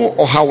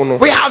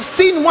 We have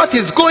seen what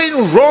is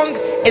going wrong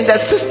in the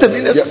system,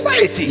 in the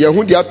society.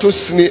 And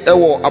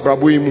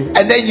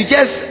then you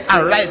just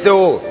analyze,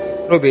 oh,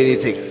 no be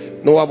anything.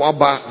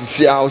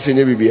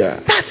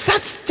 That's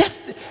just,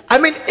 I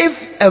mean, if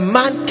a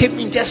man came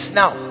in just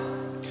now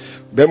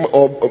and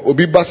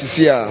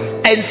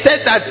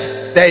said that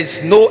there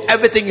is no,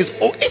 everything is,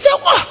 oh, he said,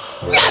 oh,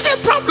 we have a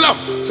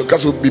problem. So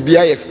because you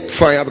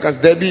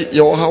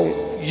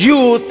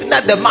think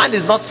that the man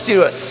is not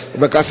serious.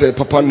 But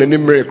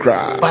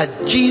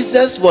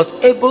Jesus was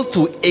able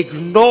to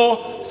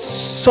ignore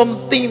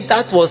something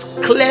that was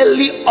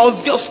clearly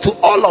obvious to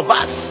all of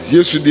us.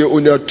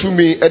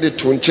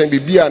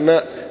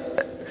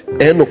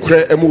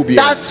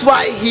 That's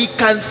why he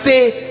can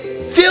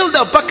say, fill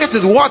the bucket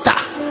with water.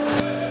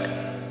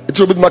 And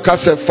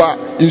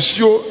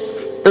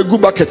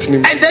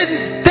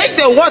then take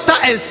the water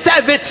and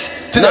serve it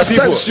to the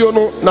people.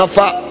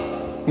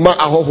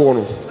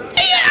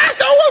 Yeah,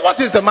 so what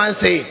is the man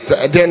saying?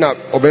 I mean,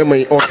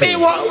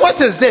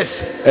 what is this?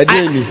 I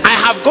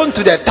have gone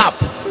to the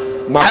tap.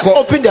 I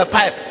opened the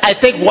pipe. I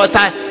take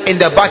water in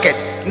the bucket.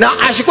 Now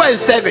I should go and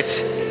serve it.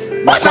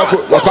 What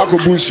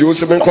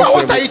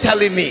are you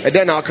telling me?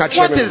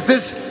 What is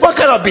this? What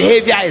kind of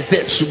behavior is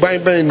this?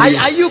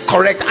 Are you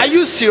correct? Are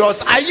you serious?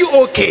 Are you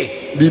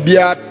okay? But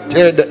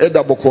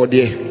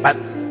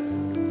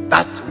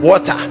that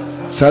water,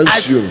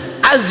 as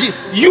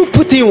you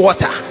put in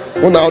water,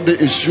 and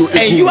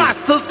you are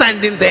still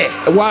standing there,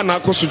 and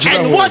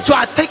what you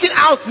are taking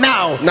out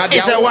now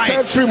is a wine.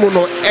 Is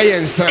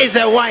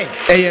a wine.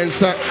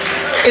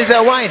 Is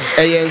a wine.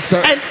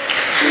 And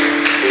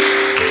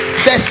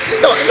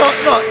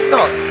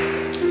no.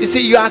 You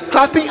see, you are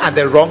clapping at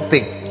the wrong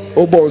thing.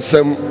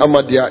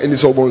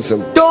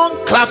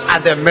 Don't clap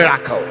at the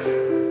miracle.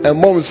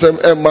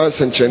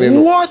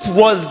 What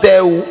was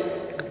the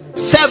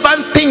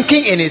servant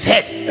thinking in his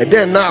head?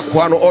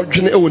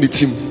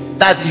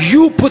 That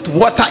you put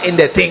water in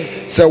the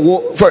thing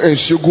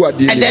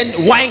and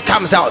then wine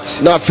comes out.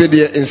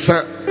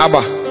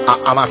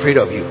 I'm afraid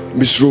of you.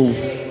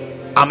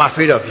 I'm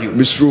afraid of you.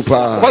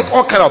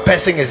 What kind of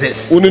person is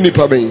this? No,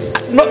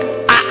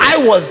 I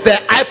was there.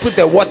 I put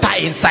the water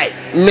inside.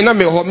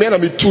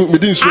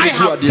 I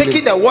have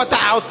taken the water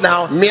out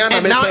now, and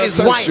now it's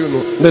wine.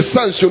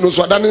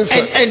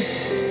 And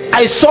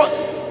I saw.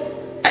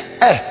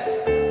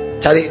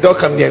 Charlie, don't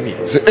come near me.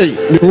 No.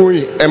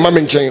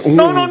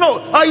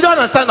 Oh, you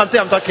don't understand something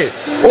I'm talking.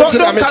 Don't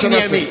come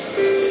near me.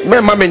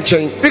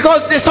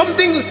 Because there's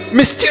something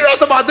mysterious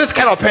about this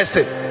kind of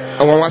person.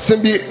 That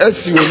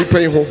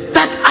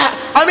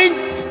I mean,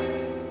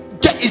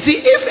 you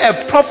see, if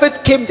a prophet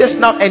came just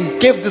now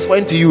and gave this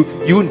wine to you,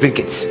 you wouldn't drink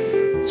it.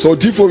 So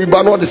you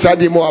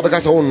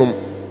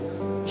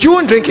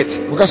won't drink it.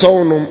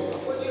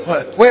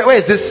 Where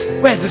is this?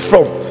 Where is this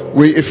from?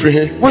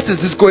 What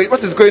is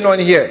going on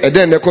here?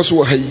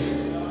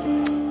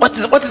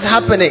 What is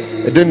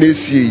happening?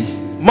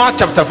 Mark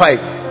chapter 5.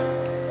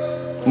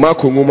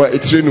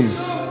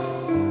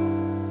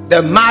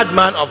 The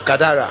madman of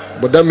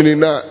Gadara.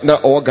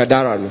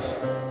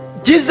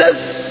 Jesus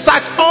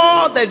sacked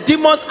all the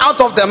demons out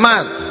of the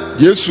man.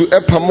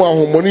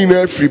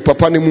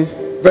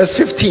 Verse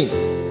 15.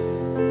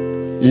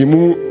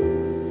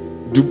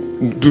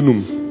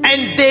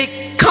 And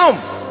they come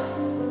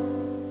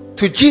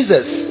to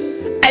Jesus,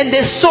 and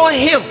they saw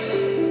him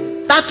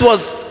that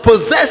was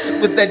possessed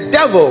with the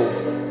devil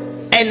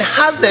and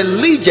had the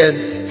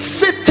legion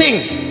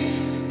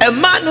sitting, a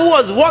man who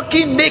was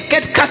walking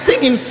naked,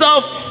 cutting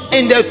himself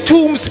in the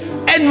tombs,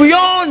 and we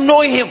all know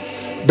him.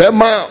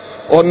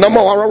 A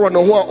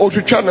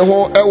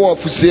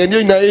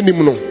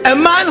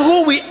man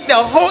who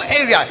the whole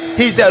area,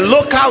 he's a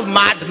local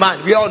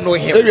madman. We all know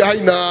him.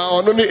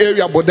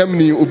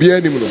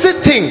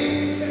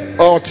 Sitting,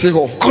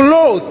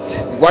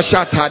 clothed,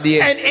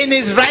 and in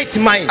his right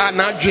mind, and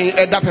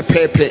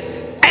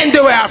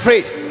they were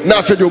afraid.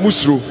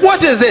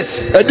 What is this?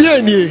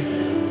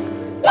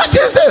 What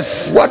is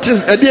this?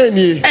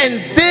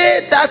 And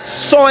they that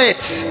saw it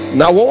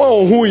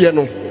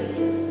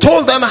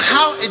told them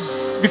how it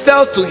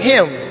befell to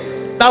him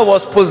that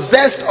was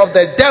possessed of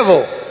the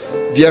devil,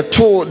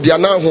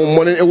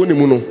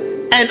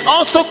 and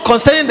also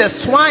concerning the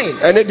swine.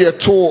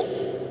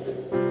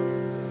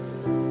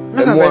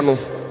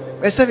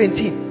 Verse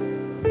 17.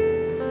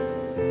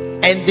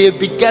 And they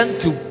began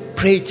to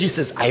pray,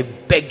 Jesus, I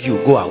beg you,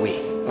 go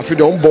away. Go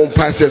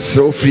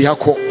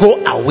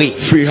away.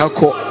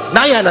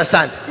 Now you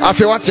understand.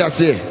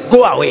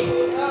 Go away.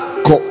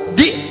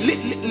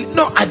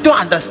 No, I don't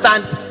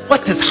understand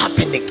what is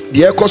happening.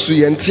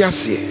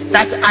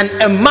 That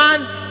a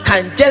man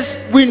can just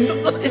win.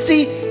 You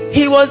see,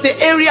 he was the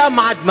area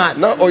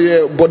madman.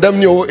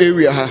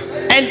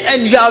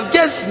 And you have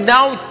just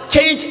now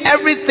changed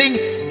everything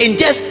in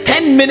just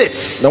 10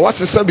 minutes.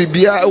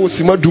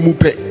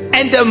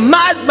 And the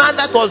madman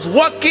that was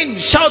walking,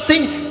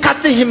 shouting,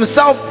 cutting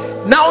himself,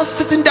 now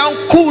sitting down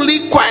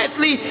coolly,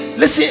 quietly,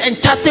 listening and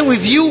chatting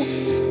with you.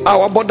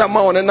 So,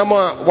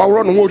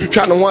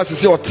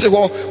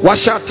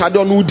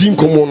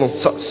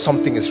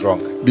 something is wrong.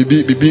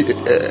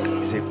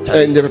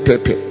 And never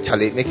pepe.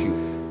 Charlie, make you.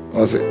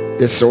 I said,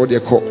 yes, so they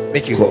call.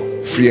 Make you go.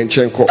 Free and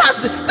chain call.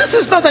 This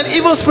is not an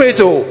evil spirit.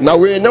 Oh. Now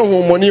we know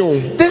money.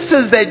 This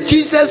is the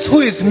Jesus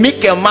who is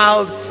meek and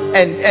mild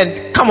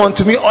and come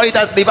unto me, all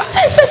that labor.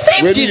 It's the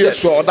same Jesus.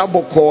 It's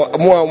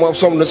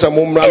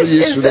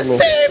the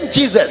same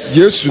Jesus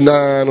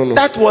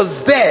that was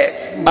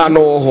there.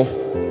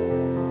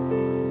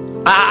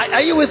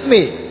 Are you with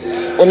me?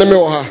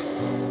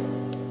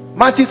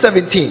 Matthew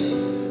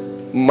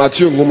 17.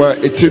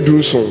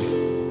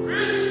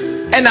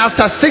 And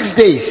after 6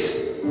 days,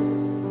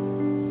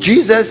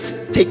 Jesus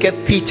taketh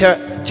Peter,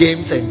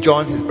 James, and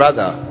John his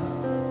brother,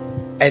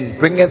 and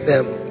bringeth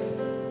them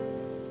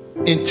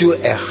into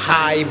a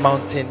high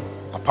mountain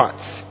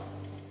apart,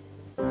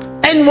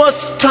 and was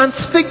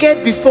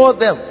transfigured before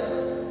them,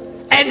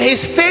 and his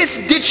face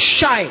did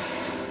shine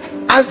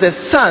as the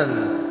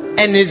sun,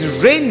 and his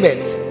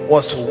raiment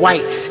was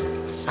white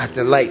as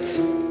the light.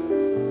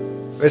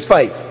 Verse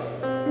 5.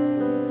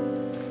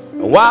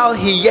 While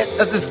he yet,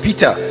 that is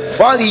Peter,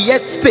 while he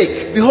yet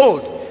spake,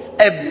 behold,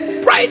 a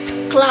bright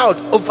cloud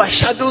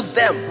overshadowed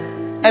them,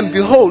 and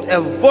behold,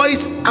 a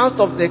voice out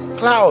of the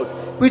cloud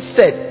which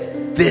said,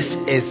 This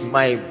is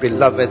my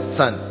beloved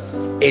Son,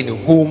 in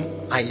whom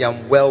I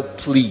am well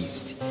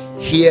pleased.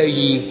 Hear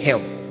ye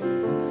him.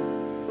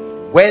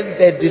 When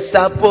the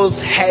disciples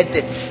heard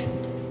it,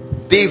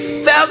 they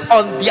fell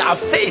on their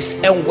face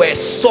and were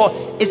sore.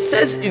 It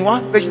says in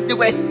one version, they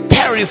were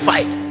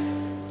terrified.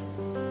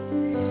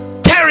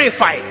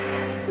 Terrified.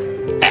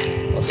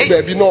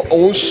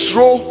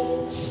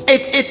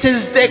 It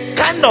is the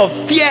kind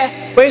of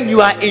fear when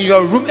you are in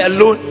your room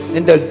alone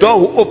and the door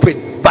will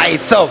open by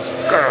itself. And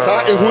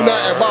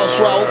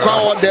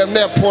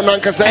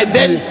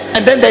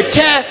then the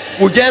chair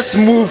will just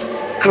move.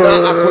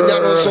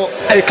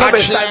 And it comes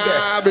inside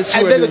there.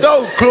 And then the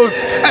door will close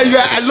and you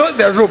are alone in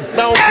the room.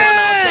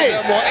 Hey!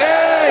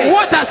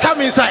 What has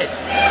come inside?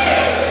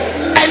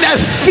 And the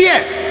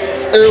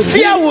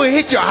fear will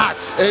hit your heart.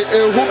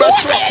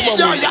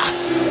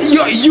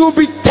 You'll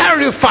be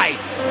terrified.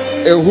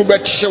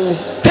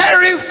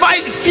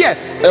 Terrified fear.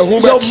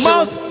 Your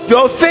mouth,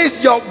 your face,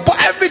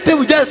 everything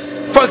will just.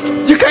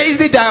 You can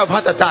easily die of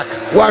heart attack.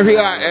 And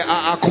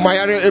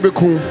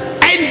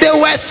they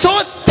were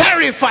so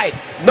terrified.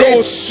 They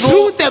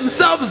threw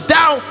themselves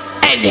down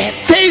and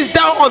face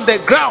down on the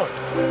ground.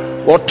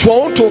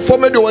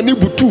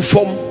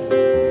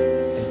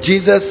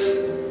 Jesus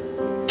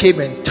came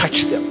and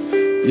touched them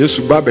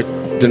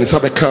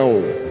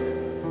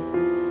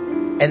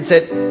and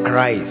said,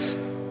 Arise.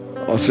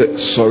 I said,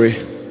 sorry.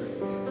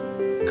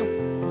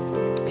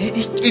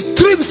 He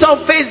threw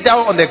himself face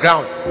down on the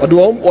ground. And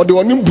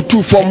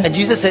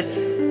Jesus said,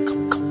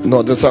 Come. No,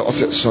 I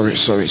said, sorry.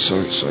 As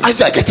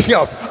you are getting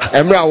up.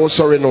 I was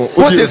sorry, no.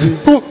 Who are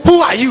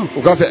you?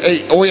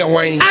 Hey,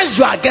 as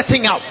you are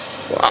getting up.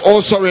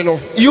 Oh, sorry, no.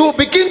 You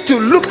begin to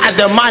look at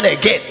the man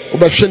again.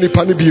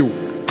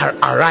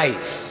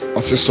 Arise.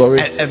 I said, sorry.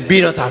 And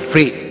be not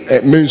afraid.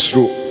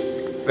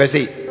 Verse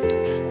 8.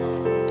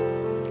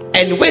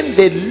 And when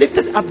they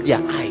lifted up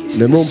their eyes,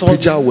 they saw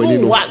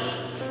no one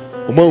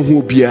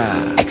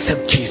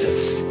except Jesus.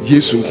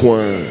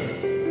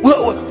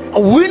 Will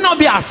we not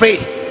be afraid?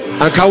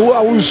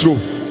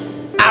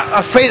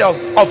 Afraid of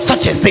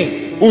such a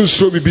thing?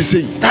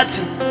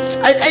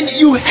 And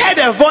you heard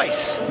a voice.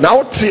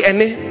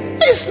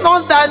 It's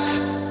not that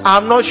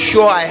I'm not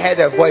sure I heard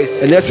a voice.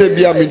 It's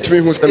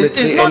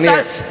not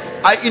that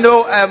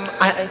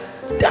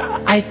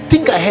I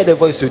think I heard a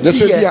voice. We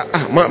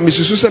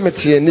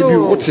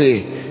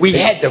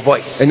heard the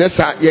voice. And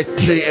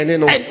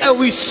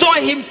we saw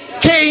him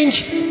change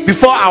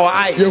before our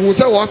eyes.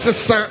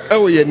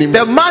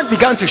 The man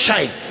began to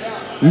shine.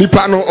 And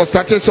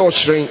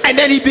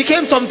then he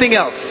became something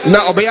else.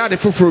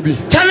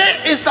 Charlie,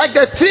 it's like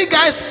the three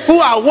guys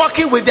who are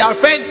walking with their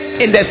friend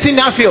in the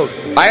senior field.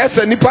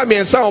 Suddenly,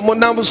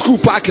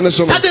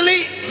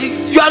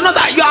 you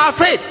are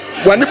afraid.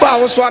 I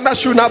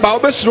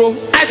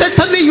said,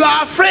 suddenly you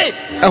are afraid.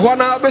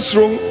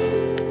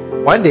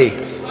 One day,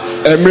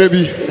 a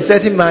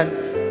certain man,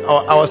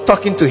 I was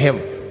talking to him.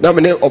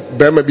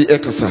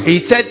 He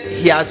said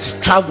he has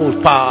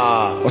traveled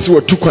far.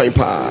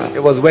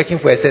 He was working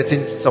for a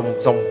certain some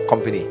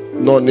company.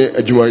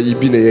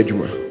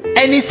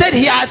 And he said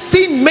he has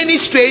seen many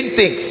strange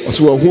things.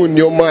 But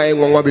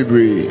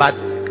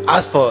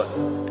as for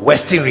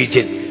Western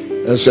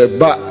region,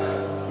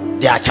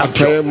 they are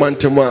champion.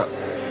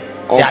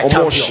 They are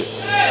champion.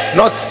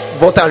 Not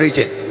Volta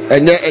region.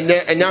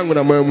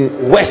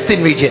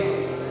 Western region.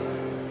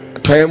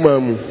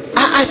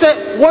 I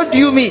said, what do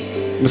you mean?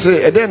 He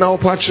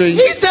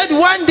said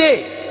one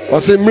day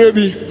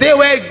they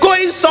were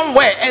going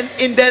somewhere and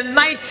in the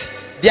night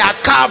their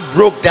car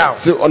broke down.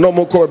 So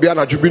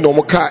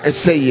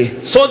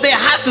they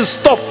had to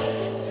stop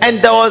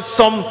and there was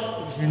some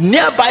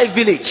nearby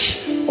village.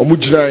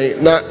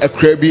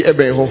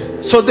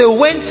 So they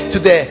went to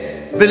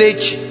the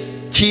village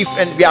chief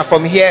and we are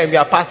from here and we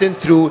are passing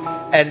through,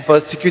 and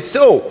for security,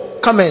 so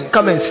come and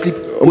sleep.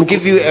 We'll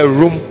give you a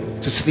room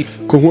to sleep.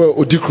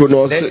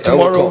 Then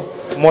tomorrow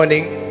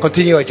morning,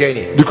 continue your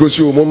journey. Because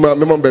you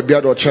mama baby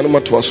ado chano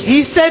matwas.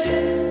 He said,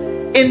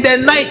 in the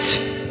night,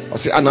 I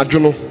say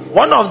anajuno.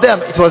 one of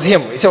them, it was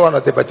him. He said one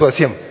of them, but it was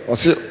him. I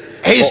say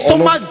his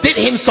stomach did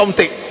him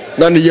something.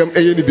 Then he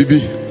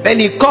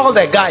called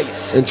the guys.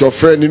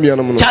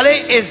 Charlie,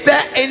 is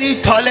there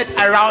any toilet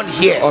around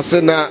here? I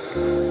said,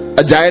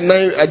 they said,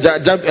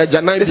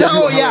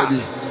 oh yeah,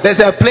 there's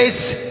a place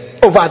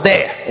over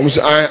there.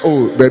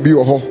 Oh, baby,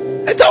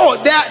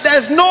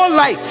 there's no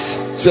light.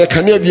 They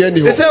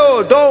say,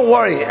 oh, don't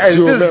worry,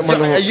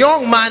 a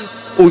young man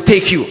will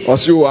take you. So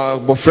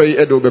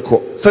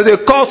they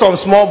call some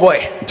small boy.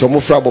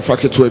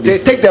 They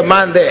take the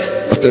man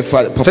there. So the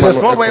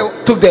small boy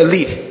took the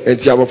lead, and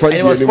he was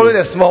following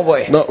the small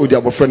boy.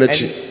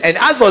 And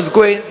as was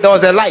going, there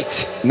was a light.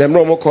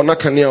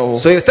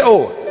 So he said,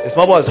 oh, the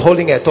small boy was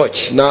holding a torch.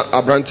 He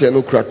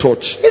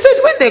said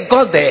when they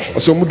got there,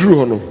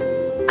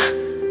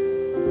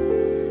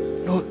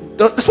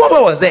 the small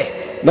boy was there.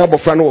 No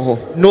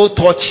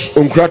torch,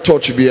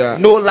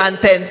 no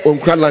lantern, no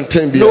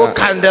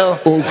candle,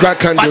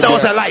 but there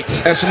was a light.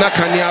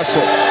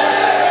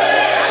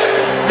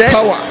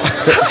 Power.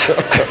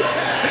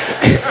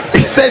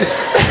 He said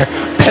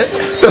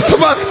the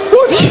stomach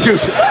was healed.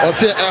 It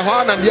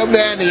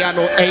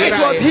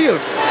was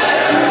healed.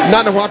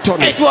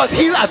 It was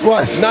healed at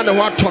once.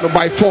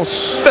 By force.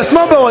 The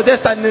small boy was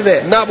just standing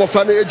there, and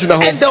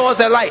there was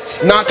a light.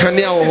 He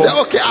said,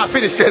 okay, I'll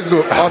finish. Let's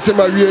go.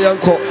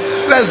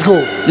 Let's go.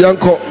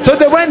 So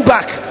they went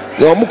back.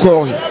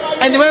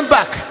 And they went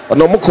back.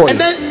 And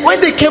then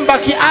when they came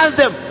back, he asked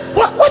them,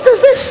 what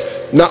is this?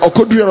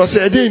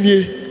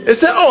 They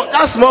said, oh,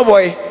 that small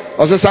boy.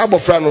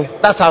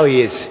 That's how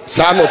he is.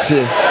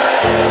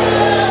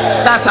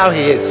 That's how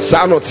he is.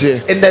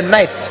 In the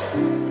night,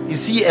 you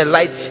see a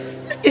light.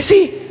 You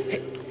see,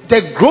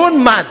 the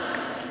grown man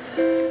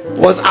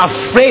was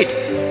afraid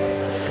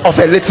of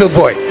a little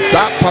boy.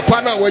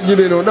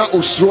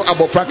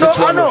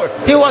 No.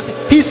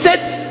 He said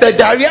the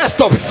diarrhea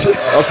stopped.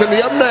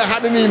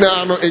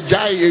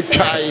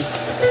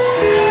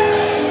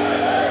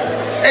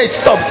 It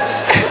stopped.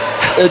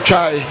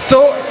 So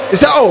he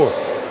said, oh,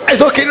 it's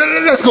okay,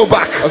 let's go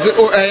back. I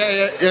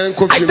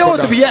don't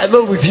want to be here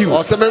alone with you.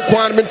 I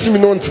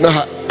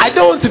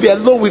don't want to be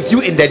alone with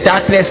you in the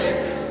darkness.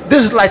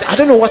 This light, I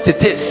don't know what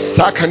it is.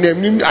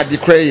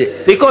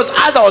 Because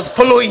as I was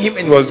following him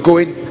and he was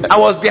going, I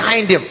was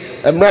behind him.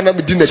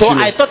 So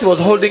I thought he was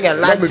holding a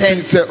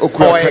lantern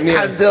or a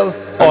candle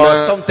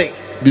or something.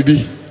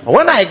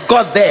 When I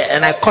got there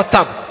and I caught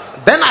up,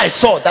 then I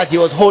saw that he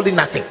was holding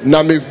nothing.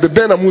 But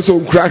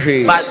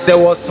there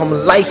was some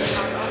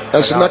light.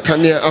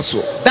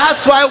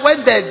 That's why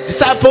when the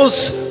disciples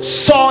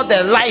saw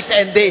the light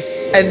and they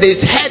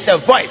heard the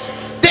voice,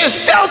 they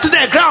fell to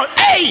the ground.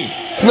 Hey!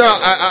 Very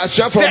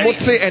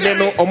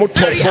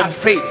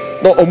afraid.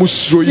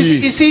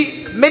 You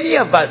see, many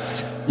of us,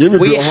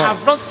 we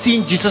have not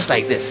seen Jesus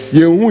like this.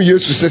 We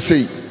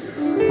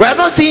have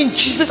not seen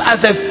Jesus as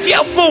a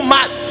fearful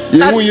man. His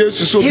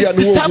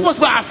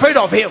disciples were afraid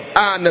of him.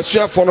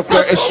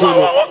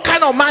 What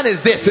kind of man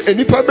is this?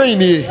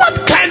 What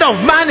kind of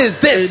man is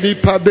this? I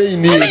mean,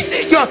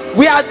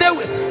 we are there.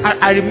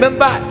 I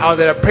remember I was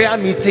at a prayer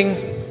meeting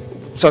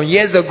some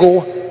years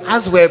ago.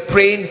 As we were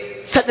praying,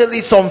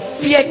 suddenly some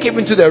fear came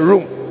into the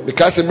room. I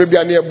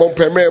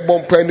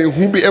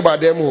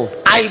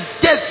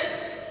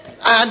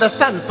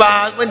understand,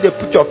 but when they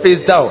put your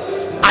face down,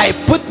 I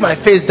put my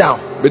face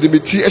down. I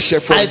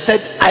said,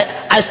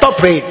 I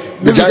stopped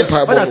praying. When I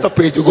stopped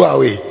praying to go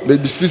away, a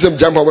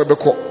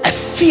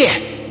fear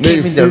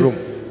came in the room.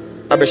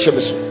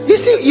 You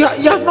see, you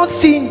have not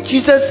seen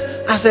Jesus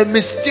as a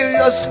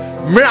mysterious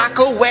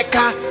miracle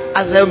worker,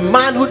 as a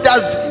man who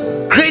does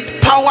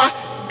great power.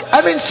 I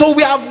mean, so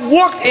we have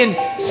walked in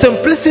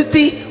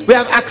simplicity. We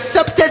have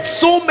accepted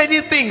so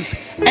many things,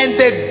 and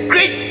the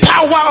great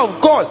power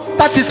of God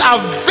that is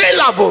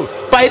available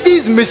by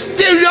these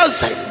mysterious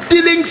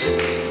dealings.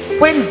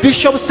 When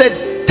Bishop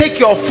said,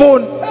 take your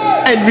phone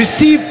and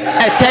receive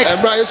a text.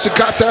 When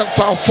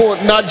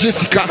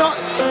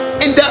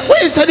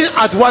he said it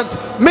at once,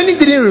 many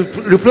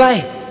didn't reply.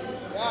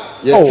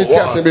 What is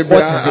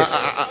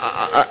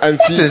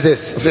this?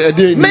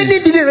 Many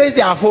didn't raise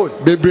their phone.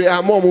 They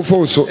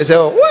said,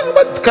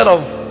 what kind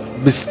of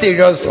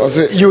mysterious?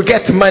 You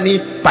get money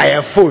by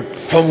a phone.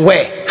 From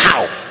where?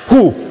 How?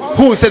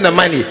 Who sent the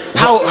money?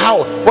 How?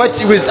 What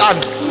was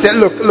said,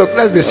 look,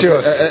 let's be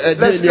serious.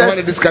 Let's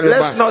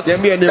not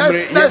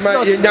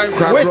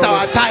waste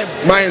our time.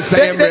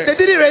 They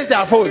didn't raise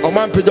their phones.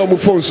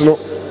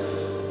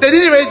 They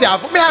didn't raise their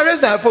phone. May I raise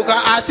their phone?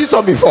 I see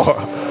some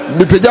before.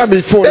 They didn't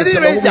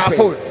raise their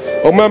phone.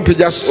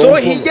 So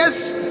he just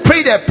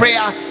prayed a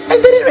prayer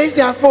and they didn't raise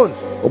their phone.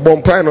 As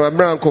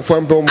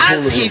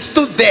he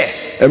stood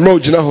there,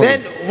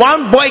 then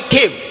one boy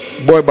came.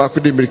 I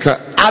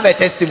have a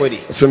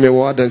testimony. Just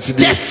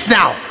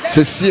now,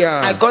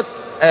 I got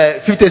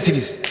 50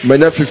 CDs.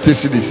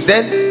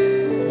 Then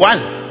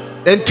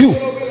 1, then 2,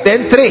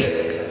 then 3.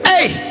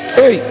 Hey,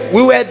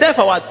 we were there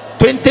for about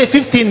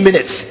 15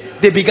 minutes.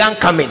 they began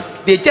coming.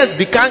 They just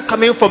began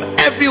coming from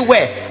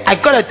everywhere. I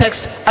got a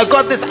text. I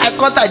got this. I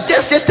got that.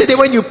 Just yesterday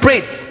when you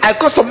prayed, I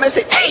got some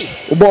message.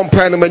 Hey!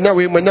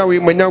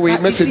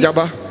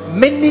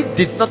 Many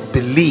did not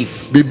believe.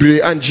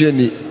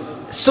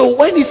 So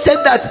when he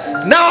said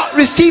that, now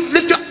receive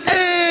little,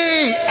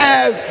 hey,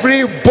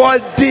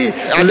 everybody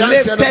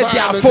lifted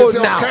their phone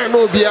now.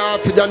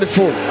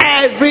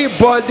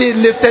 Everybody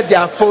lifted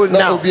their phone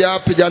now.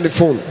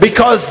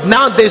 Because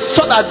now they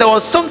saw that there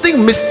was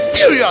something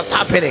mysterious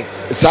happening.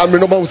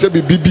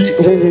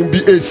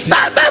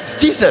 That's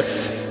Jesus.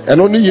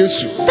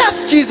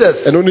 That's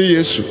Jesus.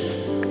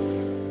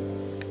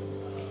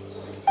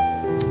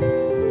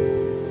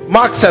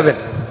 Mark 7.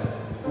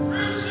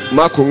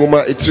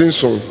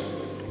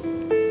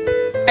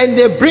 And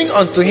they bring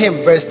unto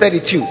him, verse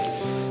 32,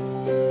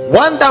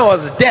 one that was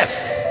deaf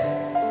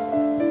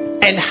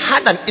and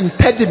had an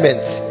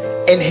impediment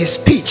in his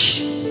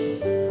speech.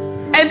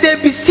 And they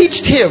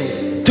beseeched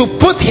him to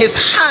put his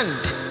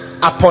hand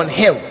upon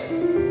him.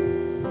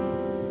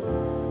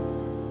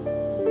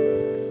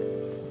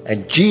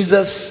 And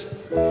Jesus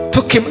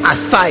took him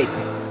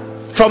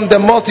aside from the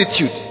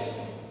multitude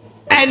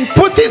and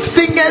put his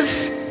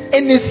fingers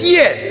in his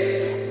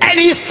ear, and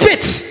he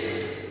spit.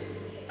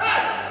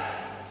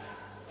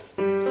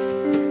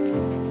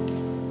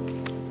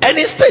 And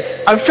he spit,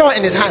 I'm sure,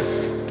 in his hand.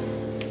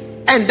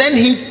 And then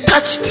he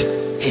touched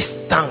his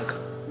tongue.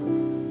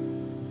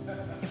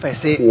 If I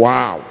say,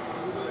 wow.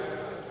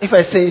 If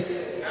I say,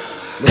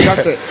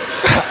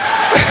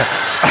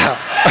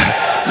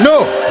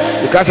 no.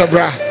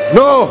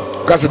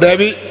 No.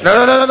 Baby. No.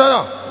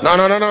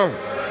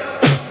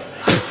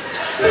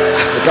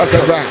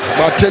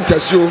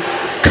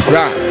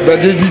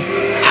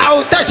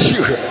 I'll touch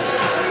you.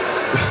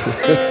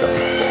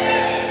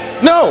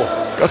 No.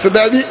 No.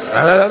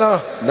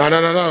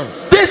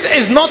 This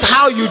is not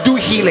how you do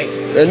healing.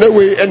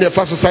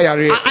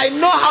 I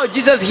know how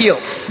Jesus heals.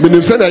 He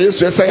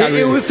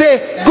will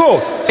say, go,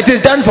 it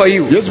is done for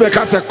you. He will say,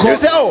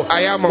 oh,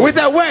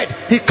 with a word,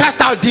 he cast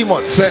out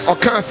demons.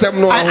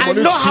 I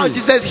know how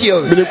Jesus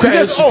heals. He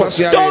says, oh,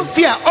 don't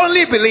fear,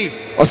 only believe.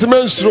 I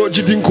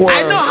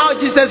know how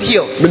Jesus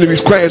heals. He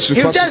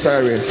will just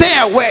say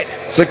a word.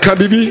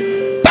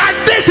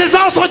 But this is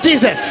also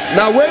Jesus. I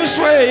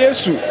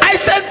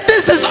said,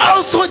 this is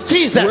also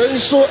Jesus.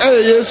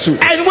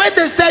 And when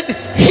they said,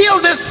 heal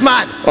this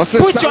man,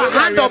 put your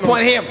hand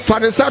upon him.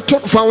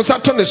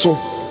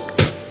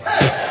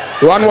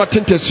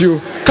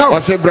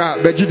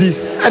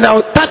 And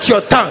I'll touch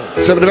your tongue.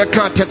 You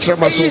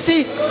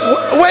see,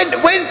 when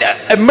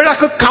a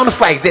miracle comes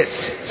like this,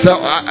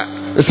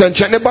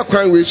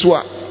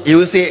 you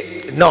will say,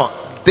 no,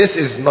 this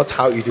is not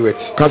how you do it.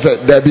 I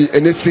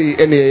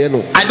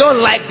don't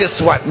like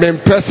this one.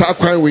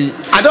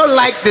 I don't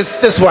like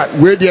this one.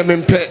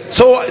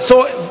 So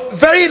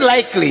very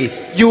likely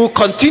you will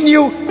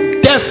continue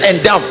deaf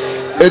and dumb.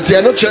 You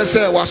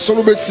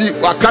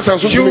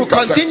will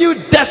continue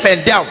deaf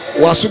and dumb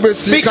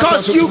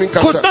because you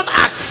could not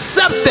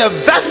accept the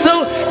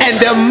vessel and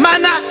the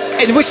manner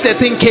in which the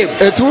thing came.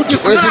 You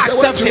could not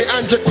accept it.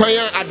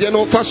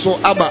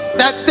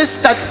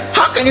 That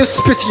how can you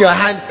spit in your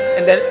hand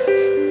and then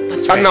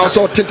how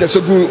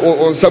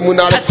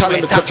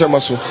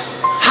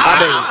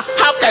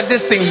can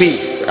this thing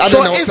be?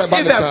 So if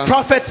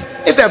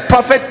a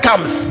prophet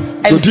comes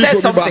and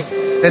says something,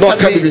 then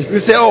suddenly you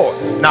say,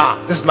 oh,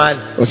 nah, this man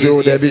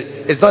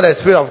is not the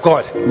Spirit of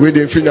God.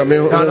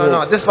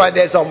 No, this one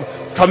there's some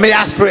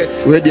familiar spirit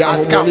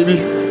has come.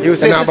 You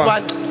say this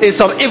one is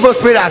some evil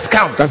spirit has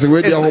come.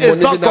 It's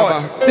not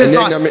God. This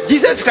not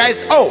Jesus Christ.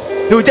 Oh,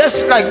 he'll just,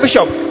 like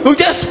Bishop, he'll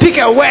just speak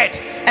a word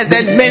and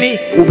then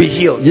many will be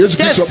healed. Just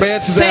say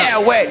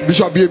a word and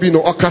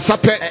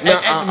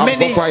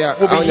many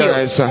will be healed.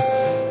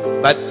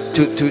 But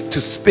to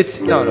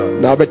spit,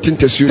 no.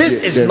 This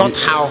is not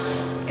how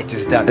it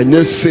is done.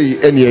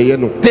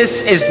 This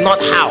is not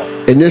how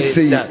it is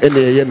done.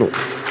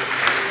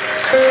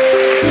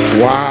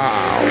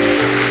 Wow.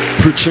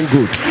 Preaching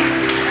good.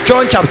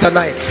 John chapter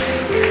 9.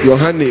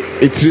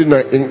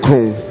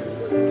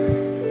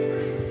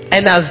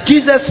 And as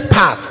Jesus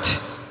passed,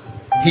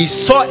 he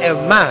saw a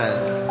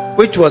man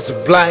which was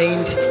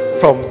blind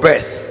from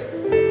birth.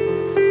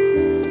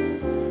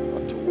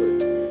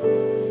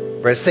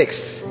 Verse 6.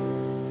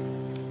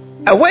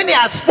 And when he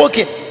had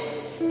spoken,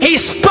 he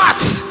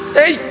spat.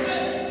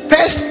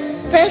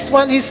 First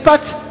one, he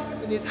spat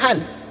in his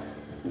hand.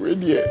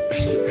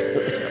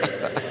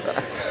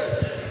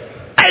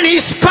 And he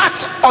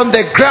spat on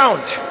the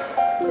ground.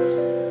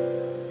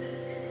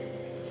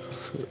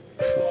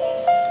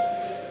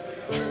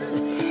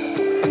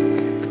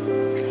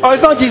 Oh,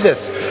 it's not Jesus.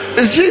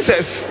 It's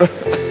Jesus.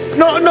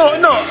 No.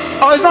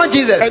 Oh, it's not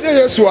Jesus.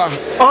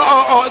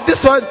 Oh,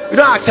 this one, you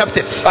don't accept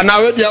it.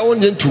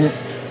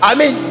 I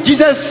mean,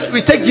 Jesus,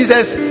 we take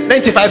Jesus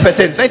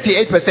 95%,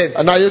 98%.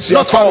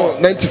 Not all.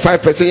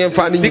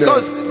 95%.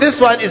 Because this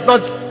one is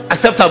not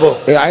acceptable.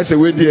 I say,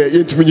 no.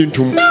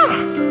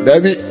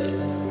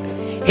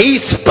 He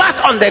spat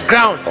on the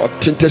ground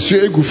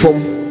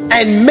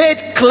and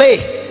made clay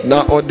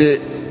Now or the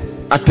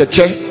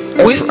ateche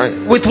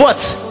with what?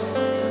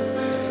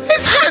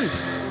 His hand.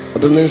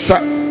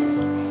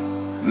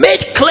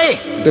 Made clay.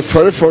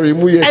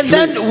 And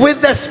then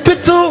with the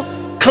spittle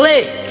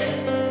clay,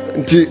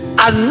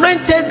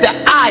 anointed the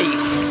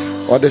eyes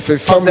of the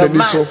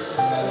man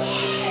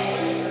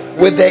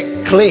with the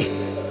clay.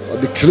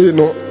 And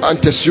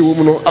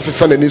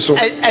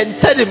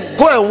tell him,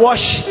 go and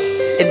wash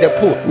in the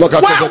pool.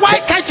 Why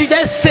can't you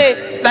just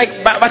say,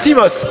 like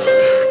Bartimaeus,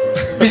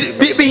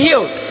 be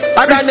healed?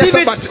 Receive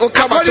it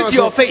according to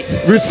your faith.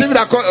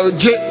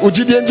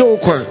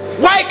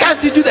 Why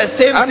can't you do the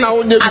same thing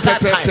at that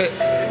time?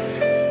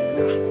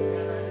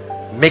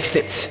 Mixed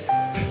it.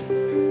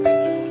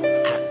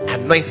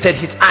 Anointed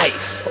his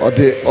eyes.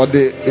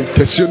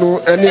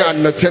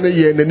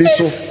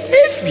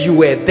 If you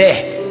were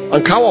there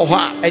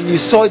and you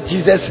saw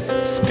Jesus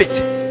spit,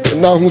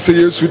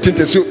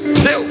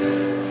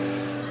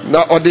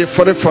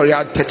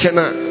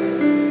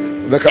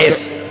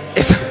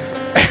 it's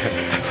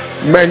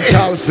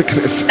mental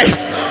sickness.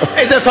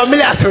 It's a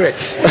familiar spirit.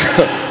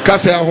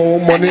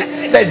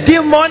 The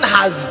demon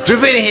has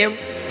driven him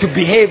to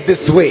behave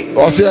this way.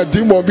 Because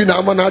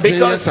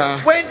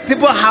when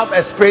people have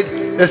a spirit,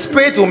 the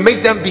spirit will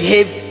make them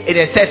behave in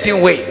a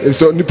certain way.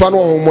 That's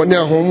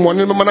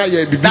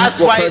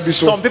why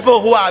some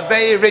people who are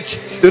very rich,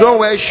 they don't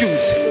wear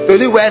shoes, they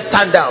only wear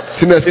sandals.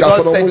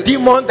 Because the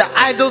demon, the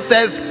idol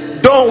says,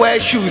 don't wear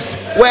shoes,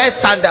 wear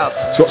sandals.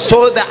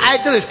 So the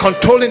idol is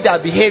controlling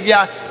their behavior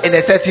in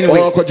a certain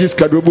way. So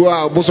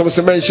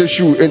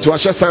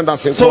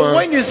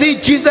when you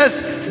see Jesus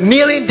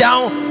kneeling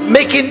down,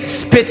 making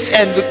spits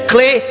and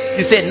clay,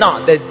 you say,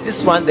 no, this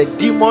one, the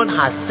demon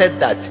has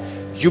said that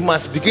you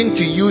must begin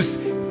to use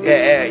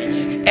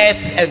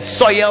earth and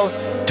soil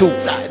to...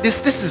 This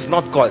is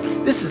not God.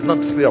 This is not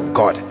the Spirit of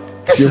God.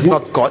 This is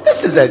not God. This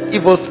is an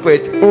evil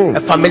spirit, a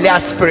familiar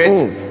spirit,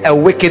 a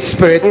wicked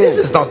spirit.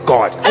 This is not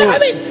God.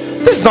 I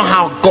mean, this is not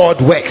how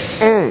God works.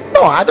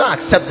 No, I don't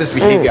accept this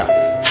behavior.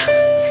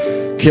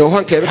 But he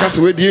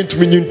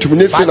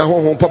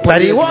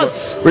was.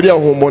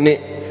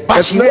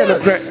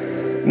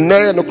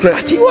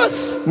 But he was.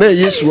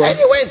 And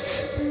he went.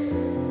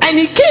 And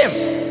he came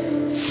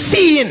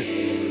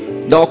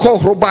seeing.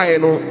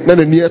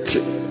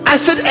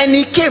 I said, and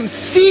he came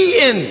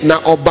seeing.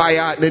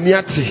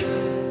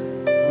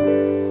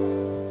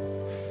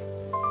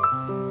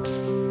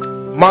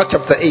 Mark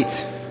chapter 8.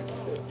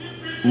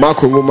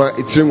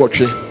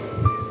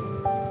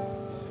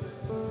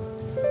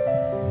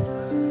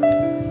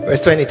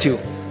 Verse 22.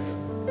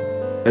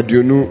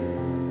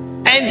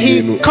 And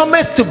he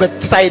cometh to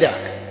Bethsaida,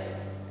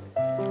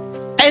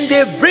 and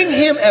they bring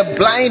him a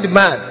blind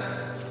man,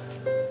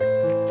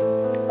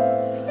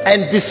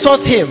 and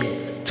besought him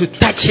to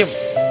touch him.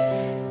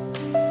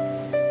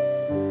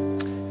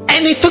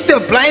 And he took the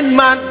blind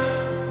man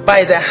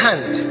by the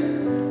hand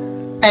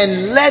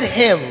and led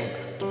him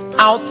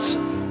out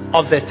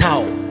of the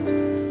town.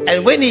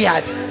 And when he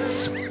had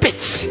spit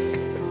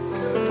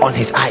on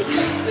his eyes,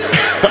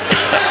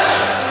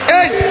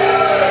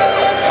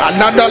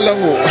 another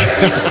level,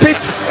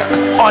 spit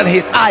on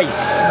his eyes.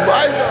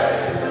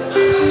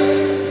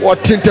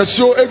 What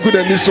so a good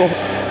eniso?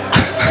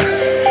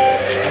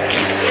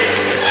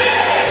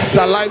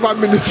 Saliva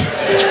ministry.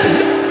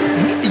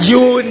 You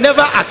will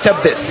never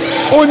accept this.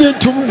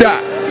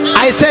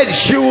 I said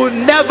you will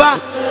never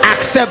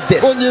accept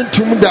this.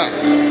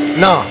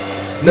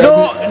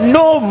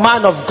 No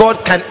man of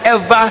God can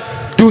ever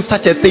do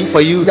such a thing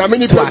for you to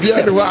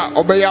accept. No,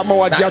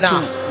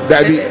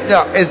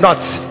 it's not.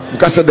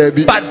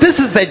 But this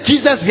is the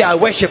Jesus we are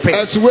worshiping.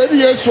 I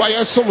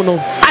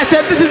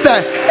said this is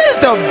the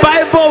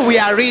Bible we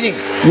are reading.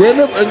 And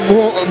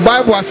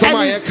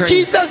it's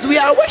Jesus we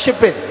are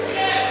worshiping.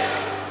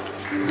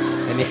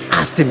 And he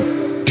asked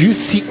him, do you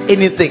see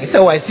anything? He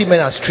said, oh, I see men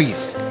as trees.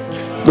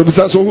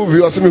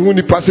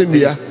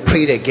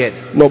 Prayed again.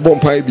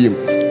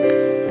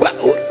 Well,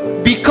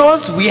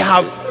 because we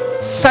have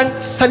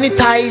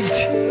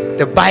sanitized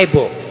the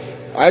Bible,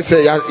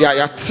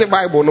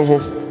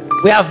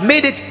 we have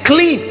made it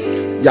clean.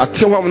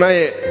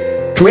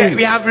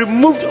 We have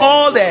removed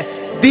all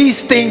these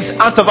things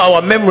out of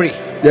our memory.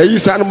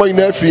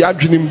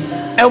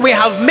 And we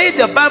have made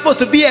the Bible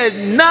to be a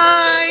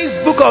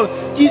nice book of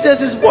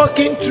Jesus is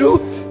walking through,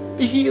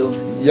 healed.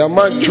 So we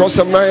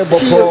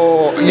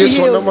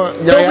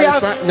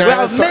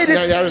have made it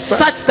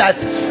such that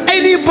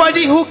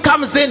anybody who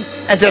comes in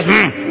and says,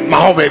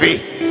 my home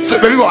baby, so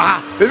baby,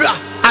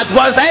 at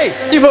once, hey,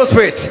 evil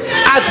spirit,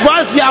 at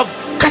once we have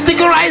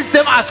categorized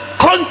them as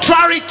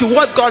contrary to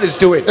what God is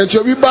doing.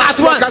 At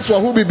once, when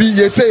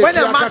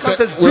a man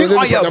says, bring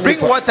oil,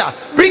 bring water,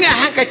 bring a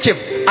handkerchief,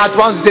 at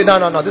once you say, no,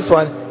 this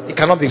one, it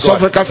cannot be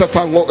God. It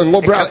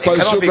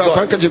cannot be God.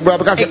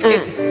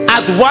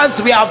 At once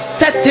we have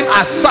set him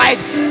aside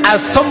as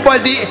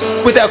somebody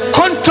with a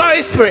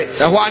contrary spirit.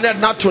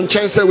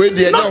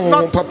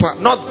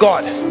 Not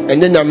God.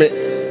 And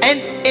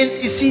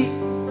you see,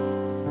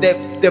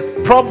 the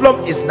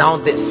problem is now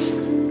this.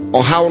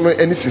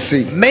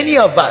 Many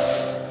of us,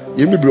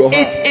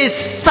 It is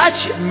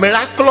such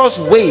miraculous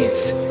ways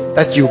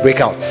that you break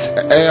out.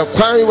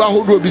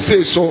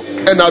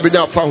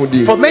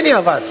 For many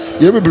of us,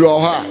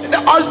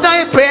 the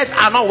ordinary prayers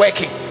are not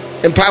working.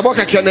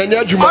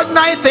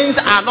 Ordinary things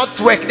are not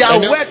working. They are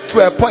worked to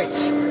a point.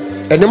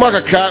 They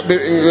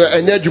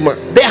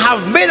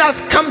have made us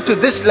come to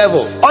this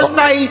level.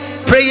 Ordinary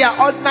prayer,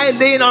 ordinary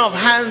laying on of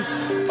hands,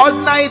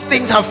 ordinary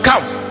things have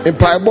come. But now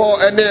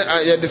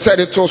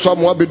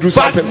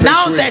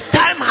the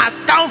time has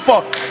come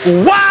for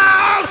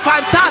wild,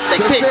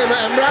 fantastic things.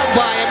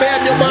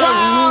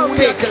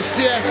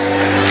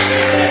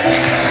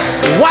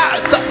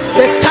 Wild things.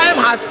 The time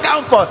has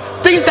come for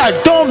things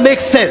that don't make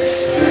sense.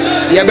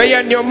 It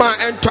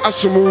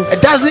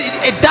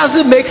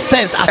doesn't make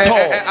sense at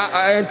all.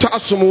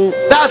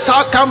 That's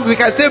how come we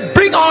can say,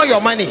 bring all your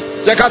money.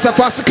 Hey,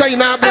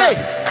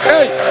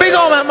 bring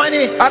all my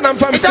money. It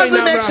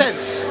doesn't make sense.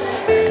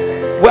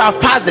 We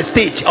have passed the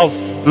stage of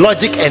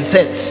logic and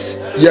sense.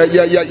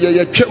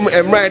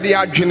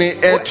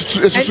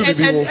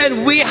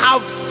 And we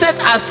have set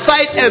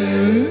aside a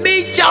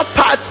major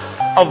part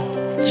of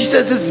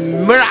Jesus'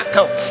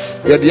 miracles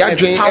and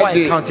power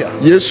encounter.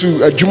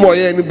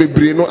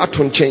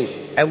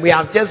 And we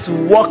have just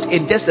walked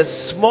in just a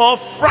small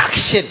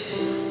fraction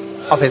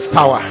of his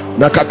power.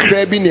 And that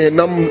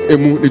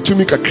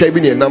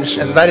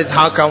is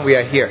how come we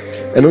are here.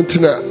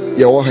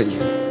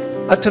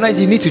 Tonight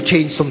you need to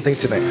change something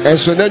tonight. I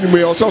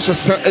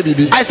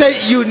said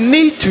you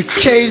need to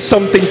change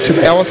something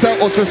tonight.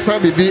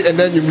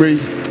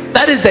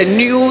 That is the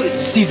new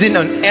season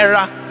and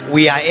era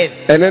we are in.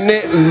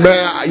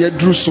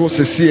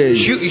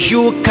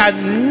 You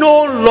can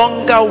no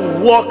longer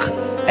walk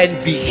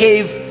and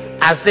behave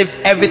as if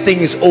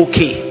everything is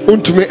okay.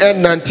 And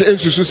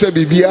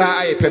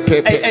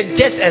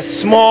just a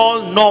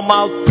small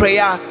normal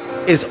prayer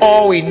is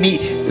all we need.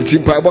 It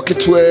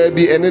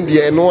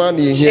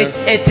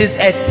is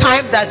a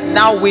time that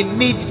now we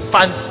need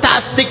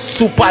fantastic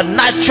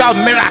supernatural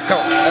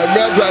miracles.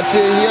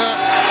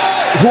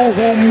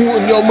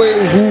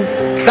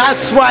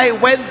 That's why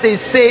when they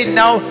say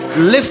now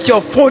lift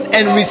your phone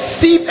and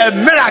receive a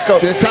miracle,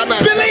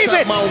 believe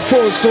it.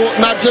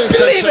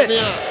 Believe it.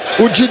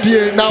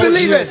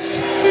 Believe it.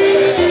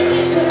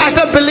 I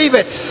said believe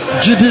it.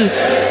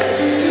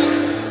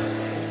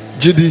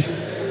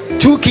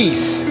 Two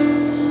keys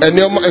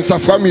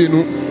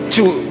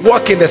to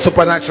walk in the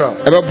supernatural.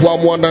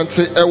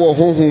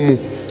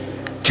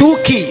 Two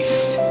keys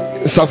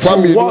to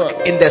walk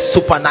in the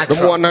supernatural.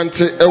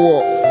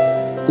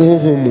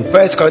 1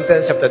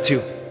 Corinthians chapter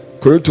 2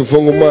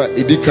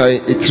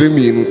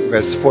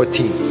 verse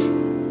 14.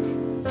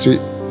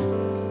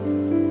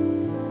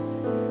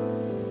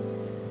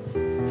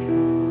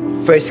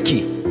 First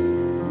key.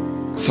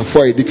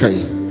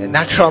 The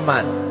natural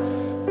man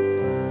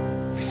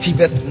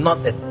receiveth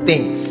not the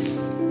things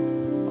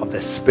of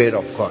the Spirit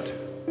of God.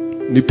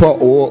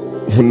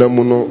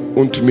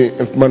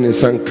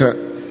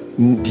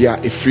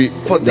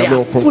 For their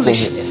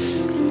foolishness.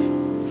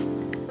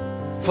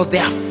 For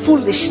their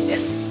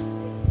foolishness.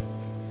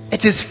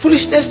 It is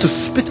foolishness to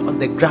spit on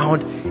the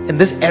ground in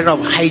this era of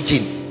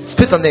hygiene.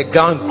 Spit on the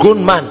ground,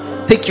 grown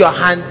man, take your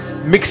hand,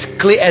 mix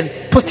clay and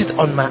put it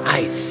on my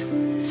eyes.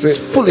 It's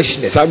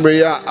foolishness.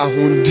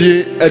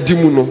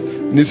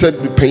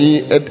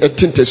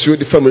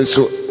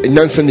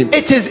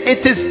 It is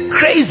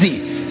crazy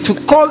to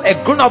call a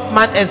grown-up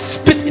man and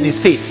spit in his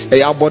face.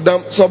 Spit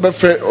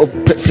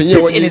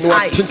in his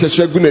eyes.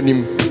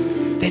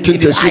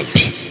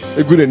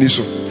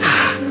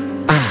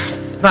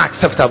 It's not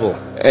acceptable.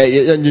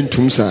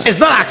 It's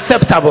not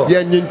acceptable.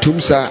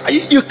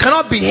 You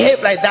cannot behave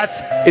like that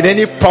in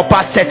any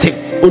proper setting.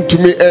 You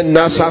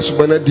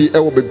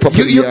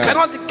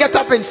cannot get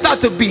up and start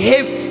to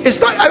behave. It's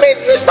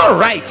not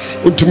right.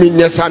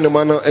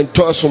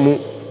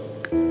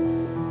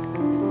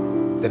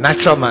 The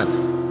natural man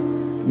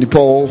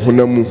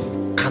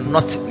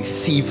cannot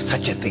receive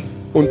such a thing.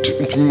 It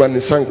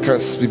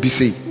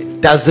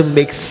doesn't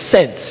make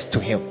sense to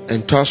him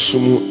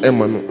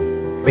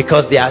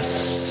because they are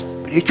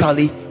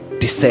spiritually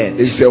discerned.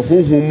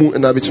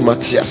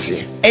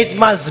 It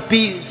must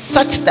be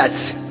such that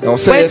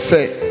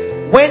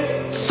when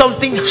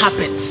something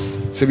happens,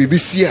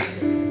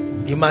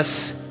 you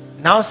must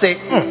now say,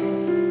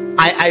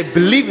 I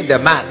believe in the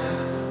man.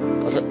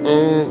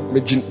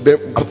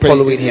 I'm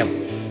following him.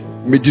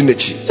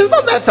 It's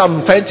not that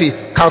I'm trying to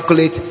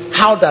calculate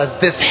how does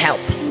this help.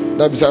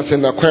 What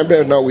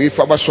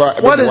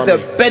is the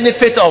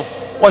benefit of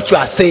what you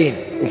are saying?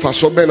 No.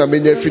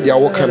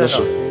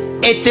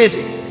 It is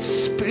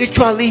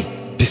spiritually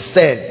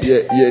discerned.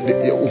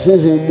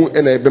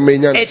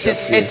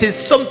 It is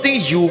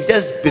something you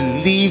just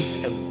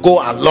believe and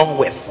go along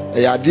with.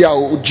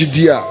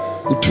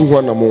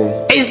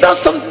 It's not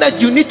something that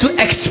you need to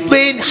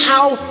explain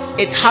how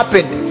it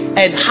happened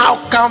and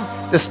how come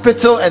the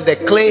spittle and the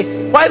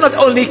clay. Why not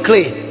only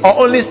clay or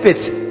only spit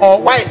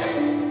or why?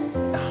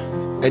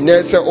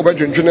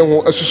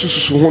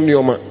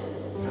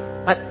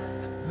 But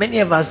many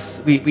of us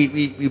we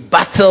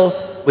battle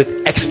with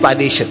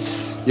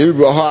explanations. We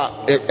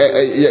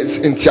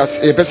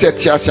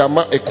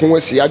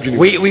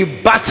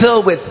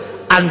battle with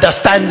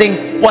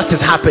understanding what is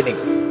happening,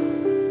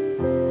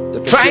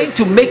 trying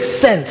to make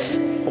sense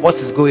of what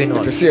is going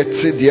on.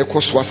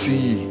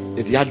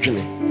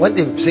 When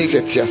they say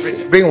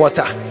bring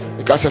water,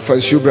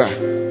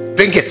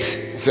 drink it.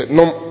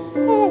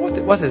 Oh,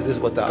 what is this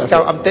water?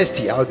 I'm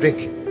thirsty, I'll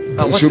drink.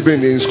 What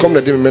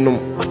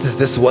is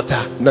this water?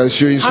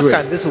 How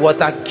can this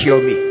water cure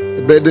me?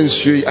 You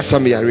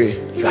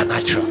are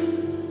natural.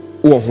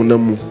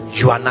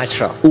 You are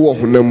natural.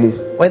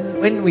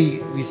 When we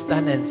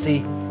stand and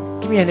say,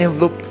 give me an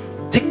envelope,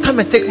 come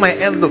and take my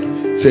envelope.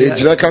 Then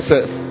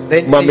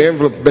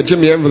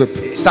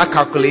start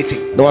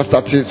calculating.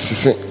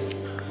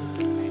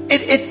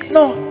 It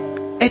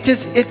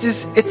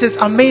is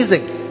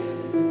amazing.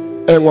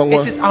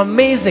 It is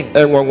amazing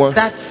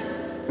that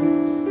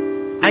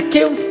I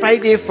came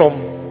Friday from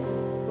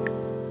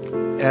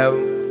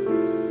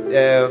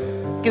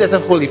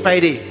Holy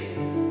Friday.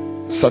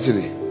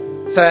 Saturday.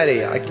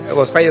 It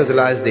was Friday was the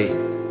last day.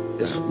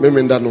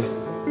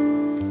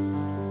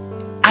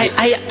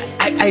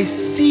 I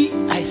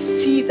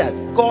see that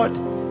God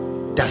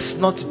does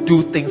not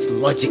do things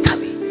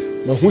logically.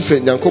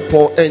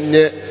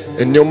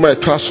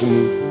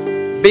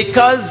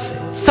 Because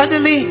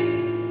suddenly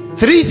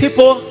 3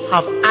 people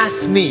have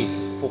asked me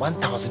for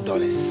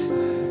 $1,000.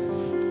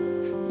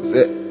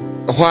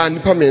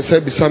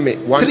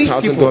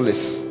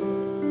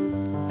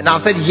 And I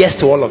said yes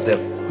to all of them.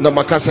 I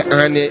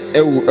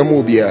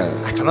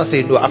cannot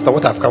say no after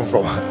what I've come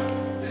from.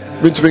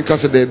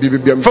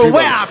 From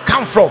where I've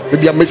come from,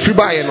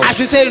 I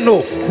should say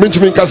no.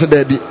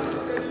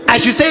 I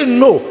should say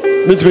no.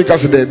 Do you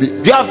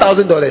have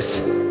 $1,000?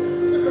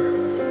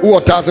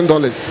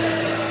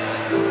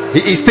 $1,000. He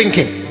is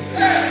thinking.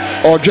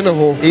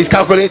 He is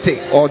calculating.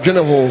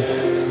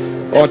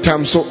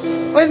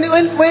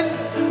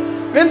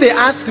 When they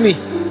ask me,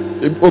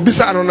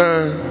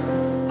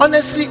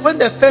 honestly, when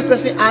the first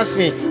person asked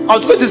me, I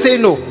was going to say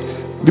no.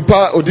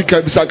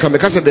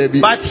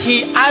 But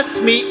he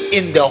asked me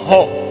in the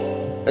hall,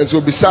 in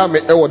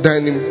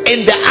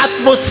the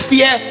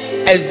atmosphere,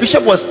 and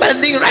Bishop was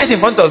standing right in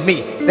front of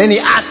me. Then he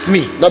asked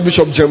me. I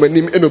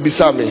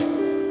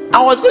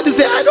was going to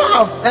say I don't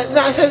have. And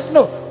I said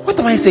no. What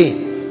am I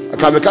saying? In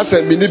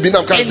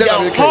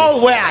the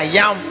hall where I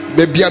am,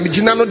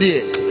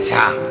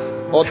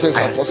 all things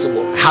are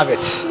possible. Have it.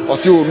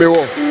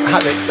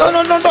 Have it. No,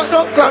 don't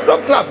clap.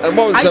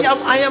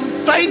 I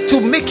am trying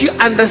to make you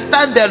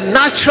understand the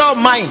natural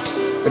mind.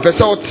 The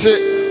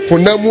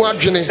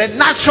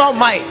natural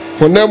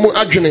mind.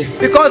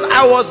 Because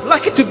I was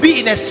lucky to be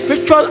in a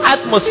spiritual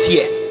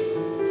atmosphere.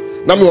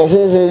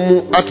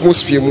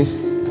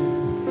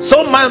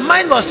 So my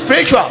mind was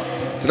spiritual.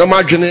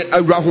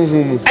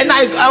 And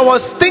I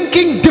was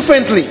thinking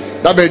differently.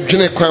 That the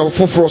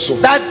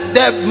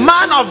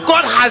man of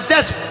God has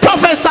just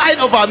prophesied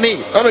over me.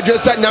 How can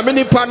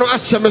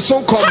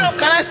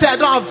I say I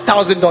don't have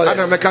 $1,000?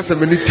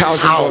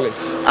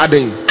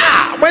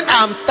 When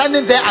I'm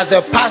standing there as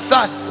a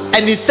pastor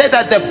and he said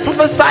that the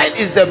prophesied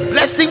is the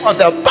blessing of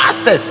the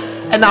pastors,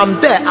 and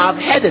I'm there, I've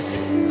heard it.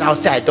 And I'll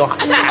say I don't have.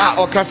 I have.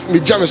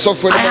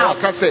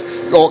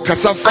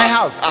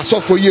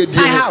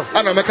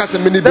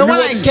 Then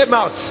when I came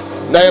out,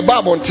 then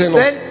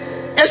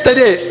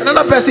yesterday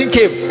another person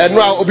came.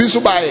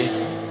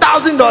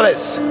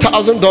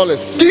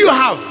 $1,000. Do you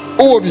have?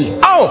 Oh,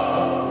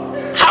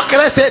 how can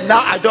I say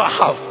now I don't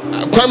have?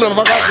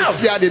 I have.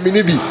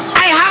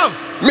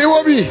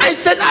 I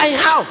said I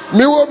have.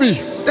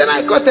 Then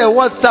I got a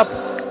WhatsApp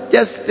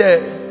just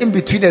in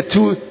between the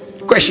two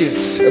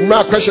questions.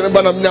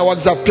 $1,000.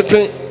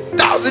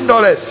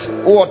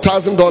 Oh,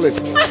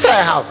 $1,000. I said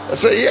I have. I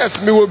said yes,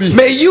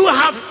 may you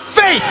have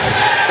faith.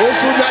 I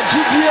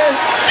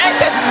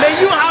said may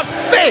you have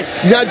faith.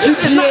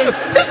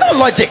 There's no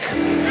logic.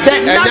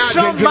 The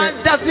natural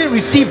man doesn't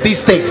receive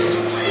these things.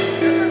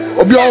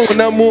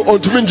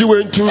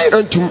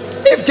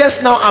 If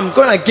just now I'm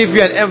going to give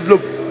you an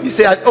envelope, you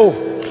say, oh,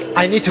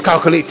 I need to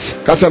calculate.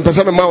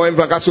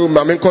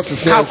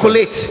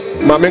 Calculate.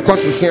 No,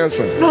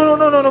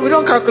 we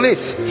don't calculate.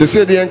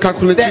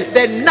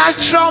 The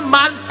natural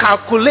man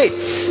calculates.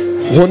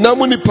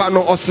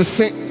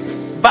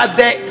 But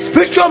the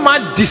spiritual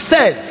man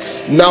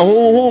discerns.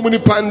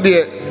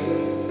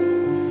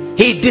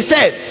 He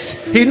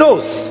discerns. He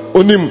knows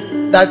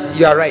that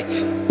you are right.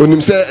 The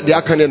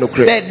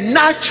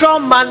natural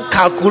man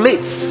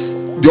calculates.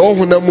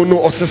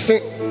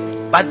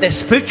 But the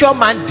spiritual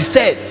man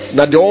discerns.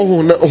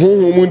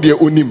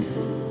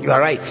 You are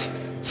right.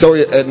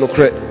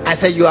 I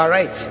said you are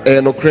right.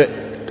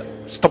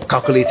 Stop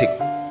calculating.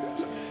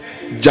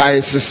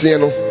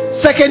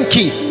 Second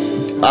key.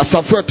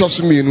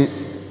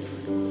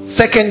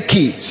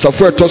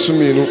 Second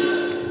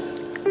key.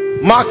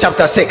 Mark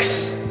chapter 6.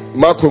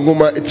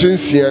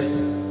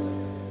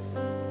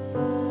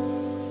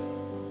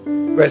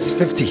 Verse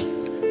 50.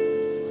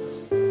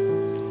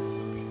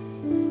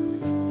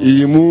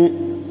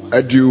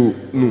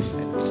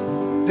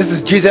 This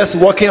is Jesus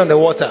walking on the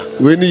water.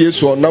 And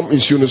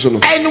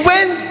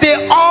when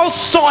they all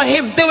saw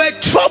him, they were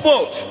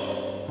troubled.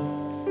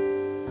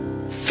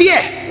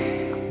 Fear.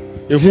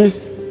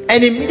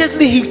 And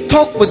immediately he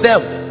talked with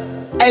them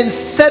and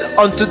said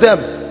unto them,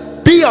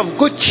 be of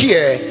good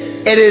cheer,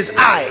 it is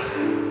I,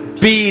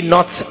 be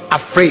not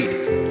afraid.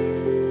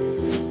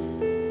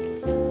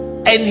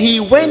 And he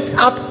went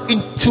up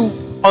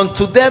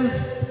unto them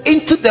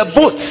into the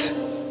boat,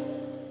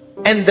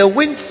 and the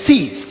wind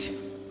ceased,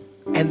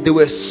 and they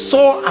were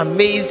so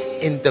amazed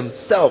in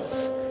themselves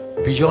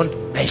beyond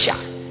measure.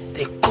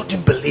 They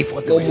couldn't believe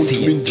what they were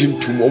seeing.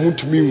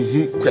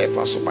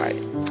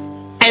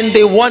 And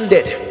they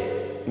wondered.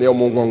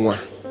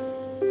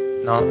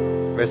 Now,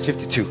 verse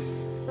 52.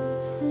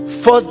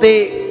 For they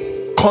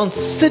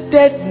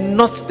considered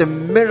not the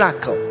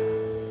miracle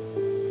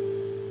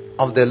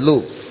of the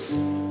loaves,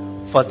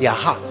 for their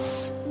hearts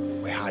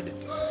were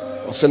hardened.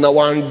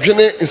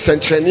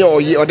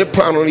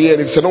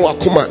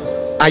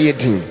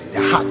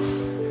 Their hearts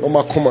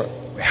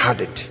were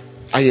hardened.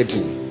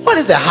 What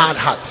is a hard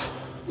heart?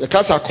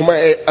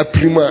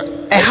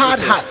 A hard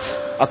heart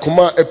is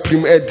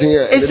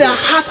a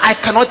heart I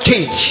cannot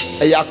change.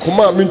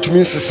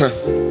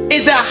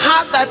 It's a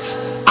heart that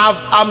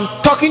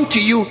I'm talking to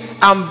you,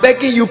 I'm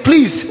begging you,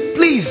 please,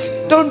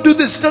 don't do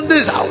this,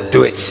 I'll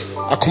do it.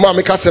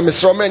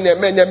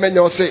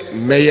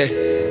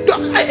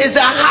 It's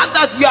a heart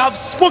that you have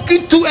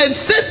spoken to and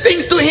said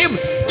things to him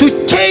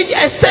to change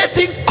a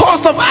certain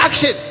course of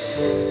action,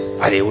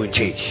 but it won't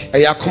change.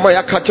 But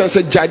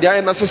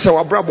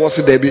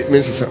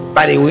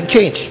it won't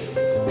change.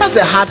 That's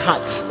a hard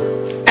heart.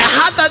 A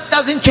heart that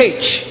doesn't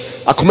change.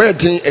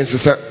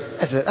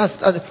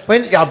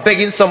 When you are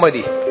begging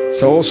somebody,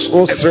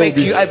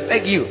 I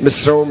beg you.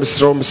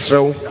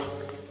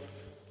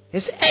 He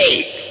says,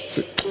 hey,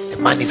 the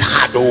man is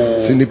hard.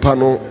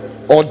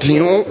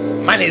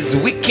 Man is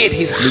wicked.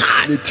 He's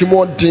hard.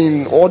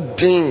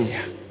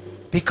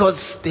 Because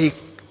they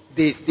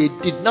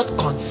did not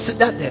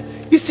consider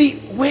them. You see,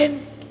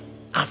 when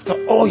after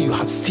all you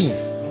have seen,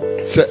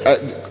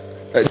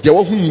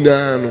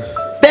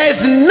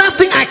 there's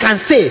nothing I can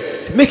say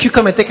to make you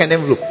come and take an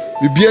envelope.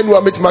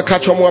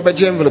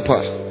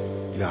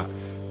 Yeah.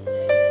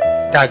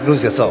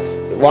 Diagnose yourself.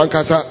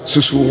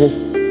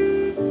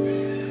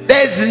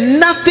 There's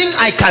nothing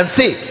I can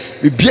say.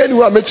 I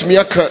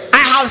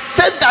have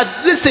said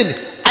that, listen,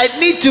 I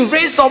need to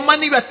raise some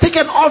money. We are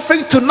taking an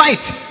offering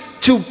tonight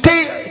to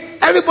pay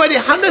everybody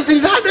 100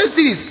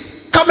 cities.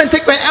 Come and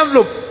take my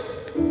envelope.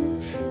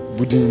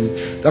 Listen,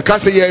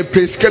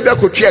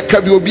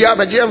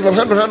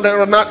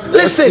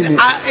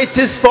 it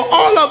is for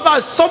all of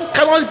us. Some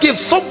cannot give,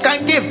 some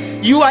can give.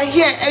 You are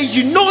here and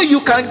you know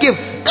you can give.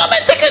 Come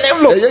and take an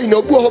envelope.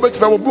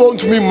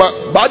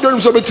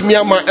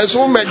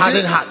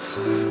 Hardened heart.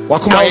 I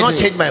will not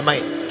change my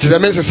mind.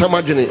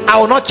 I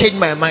will not change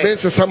my mind. I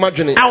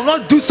will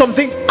not do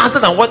something other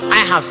than what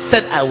I have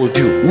said I will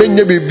do.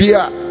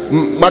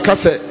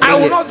 I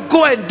will not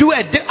go and do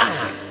a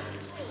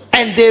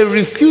and they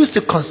refuse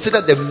to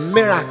consider the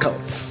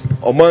miracles,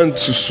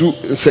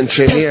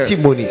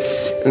 testimonies,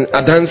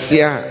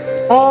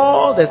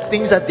 all the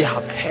things that they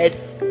have heard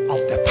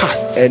of the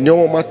past.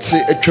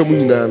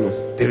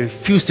 They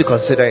refuse to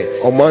consider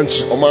it.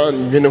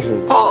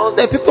 All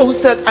the people who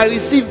said, I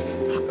received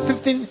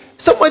 15,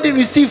 somebody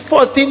received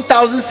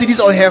 14,000 CDs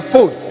on her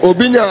phone.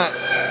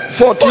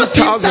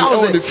 14,000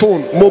 on the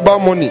phone, mobile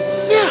money.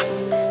 Yeah,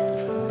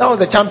 that was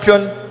the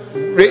champion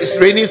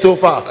reigning so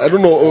far. I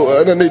don't know.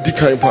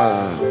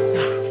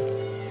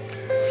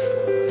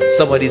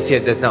 Somebody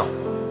said that now.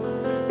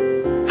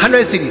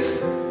 100 CDs.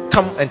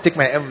 Come and take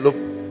my envelope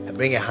and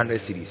bring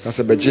 100 CDs. That's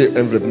a budget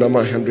envelope number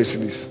 100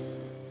 CDs.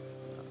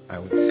 I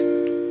would.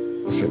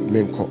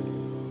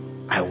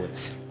 I would.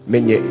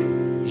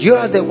 You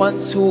are the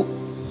ones who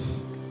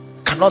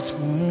cannot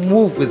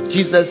move with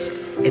Jesus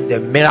in the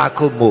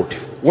miracle mode.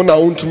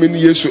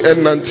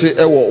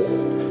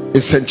 You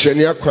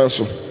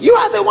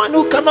are the one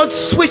who cannot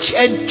switch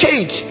and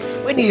change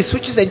when he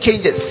switches and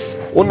changes.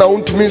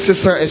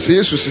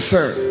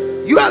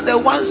 You are the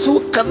ones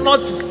who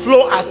cannot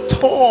flow at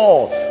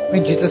all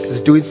when Jesus is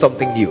doing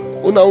something new.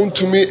 And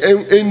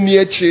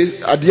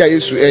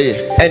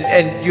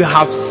you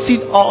have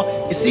seen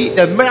all. You see,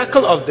 the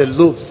miracle of the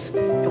loaves,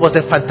 it was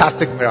a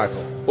fantastic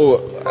miracle.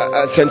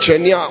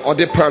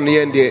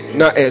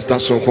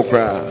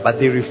 But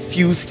they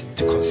refused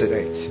to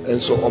consider it.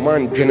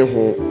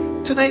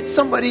 Tonight,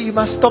 somebody, you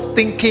must stop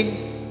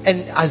thinking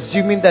and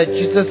assuming that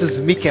Jesus is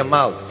meek and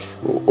mild.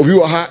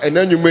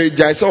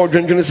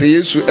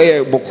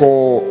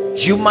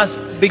 You must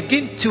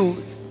begin to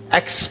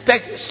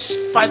expect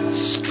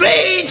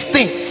strange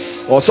things.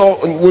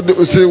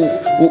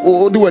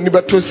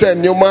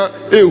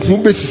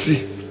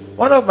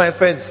 One of my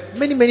friends,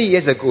 many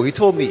years ago, he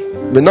told me, it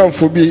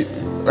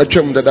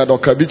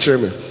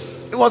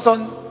was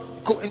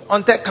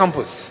on Tech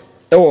Campus.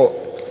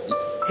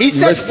 He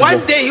said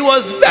one day he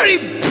was very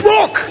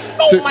broke,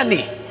 no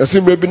money.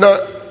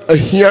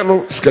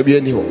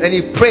 And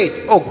he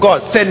prayed, oh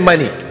God, send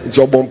money.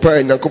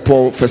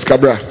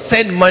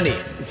 Send money.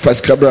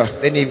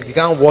 Then he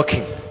began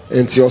walking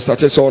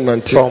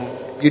from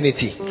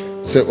Unity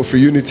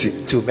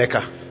to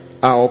Mecca.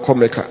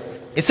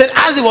 He said,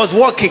 as he was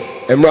walking,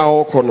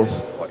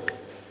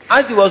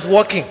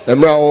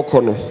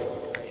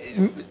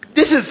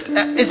 this is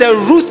a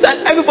route that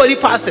everybody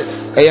passes.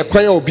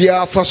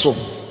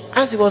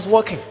 As he was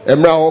walking, he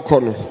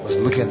was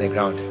looking at the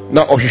ground.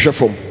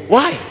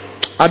 Why?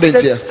 I'm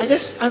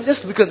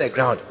just looking at the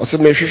ground. Just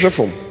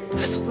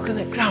looking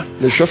at the ground.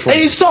 And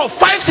he saw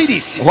 5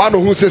 cities.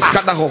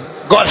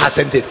 God has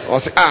sent it.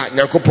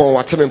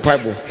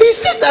 He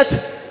said that,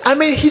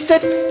 he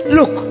said,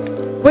 look,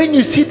 when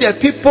you see the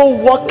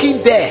people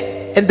walking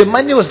there and the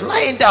money was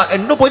lying down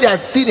and nobody has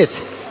seen it,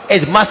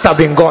 it must have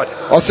been God.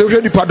 It must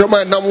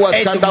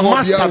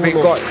have been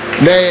God.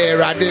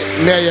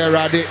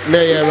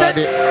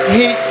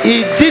 He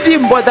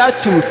didn't bother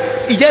to.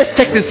 He just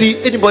checked to see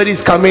anybody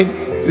is coming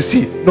to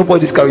see.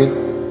 Nobody's coming.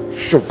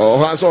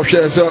 God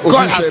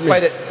has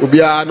provided.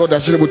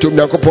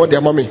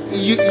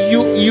 You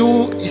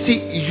see,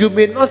 you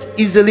may not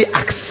easily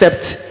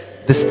accept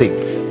this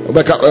thing. You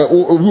may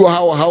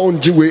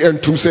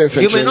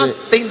not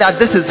think that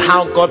this is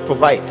how God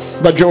provides.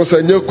 What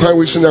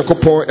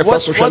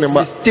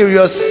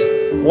mysterious,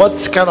 what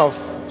kind of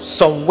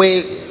some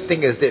way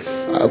thing is this?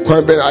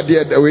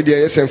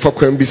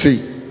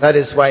 That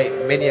is why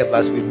many of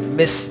us we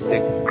miss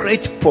the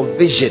great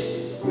provision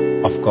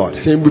of God.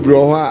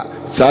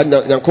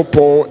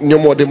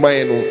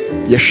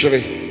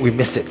 We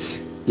miss it.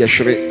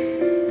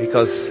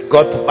 Because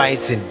God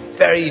provides in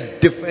very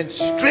different,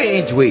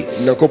 strange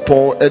ways.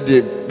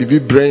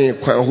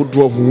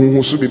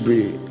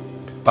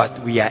 But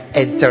we are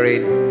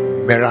entering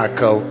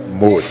miracle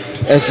mode.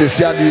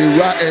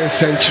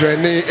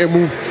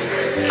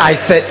 I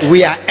said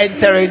we are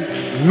entering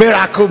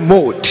miracle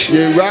mode.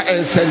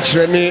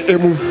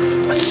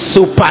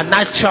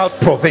 Supernatural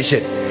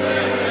provision.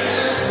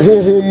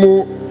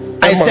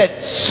 I said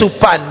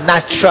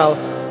supernatural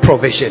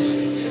provision.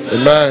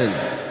 Amen.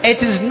 It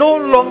is no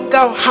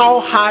longer how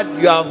hard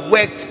you have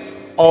worked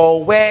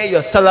or where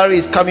your salary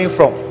is coming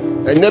from.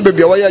 It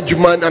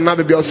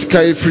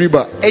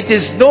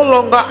is no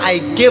longer I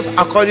give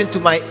according to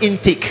my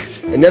intake.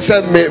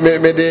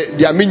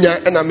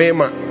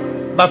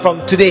 But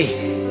from today,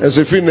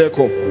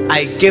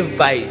 I give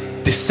by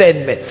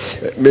discernment.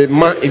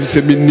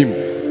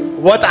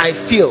 What I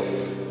feel.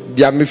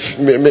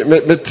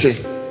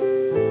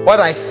 What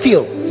I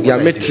feel.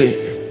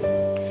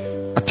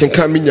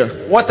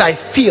 What I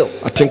feel.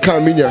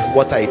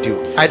 What I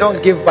do. I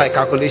don't give by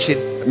calculation.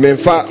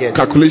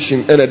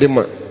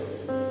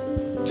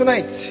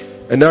 Tonight.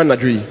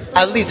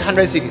 At least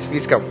 100 cities,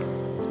 please come.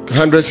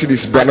 100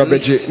 cities,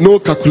 no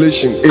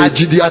calculation. At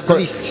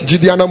least.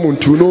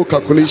 No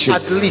calculation.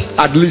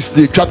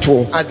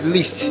 At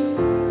least.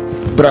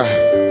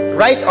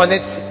 Write on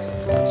it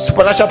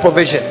supernatural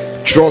provision.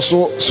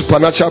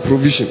 Supernatural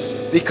provision.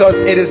 Because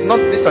it is not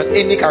based on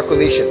any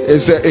calculation.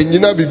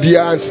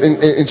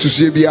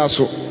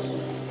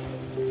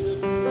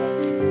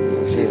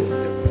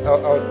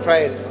 I'll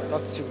try it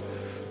not to.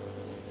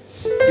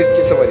 Just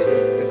give somebody.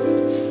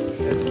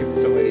 Let's give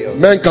somebody else.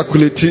 Men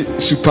calculate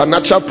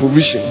supernatural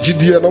provision.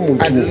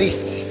 At least.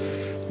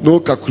 No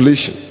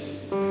calculation.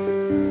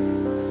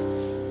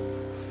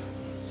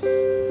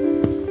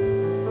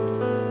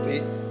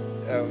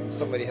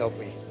 Somebody help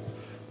me.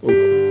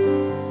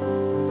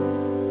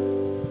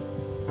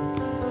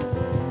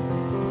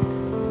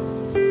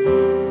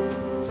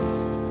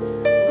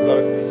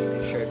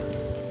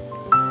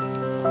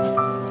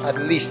 At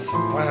least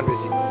 100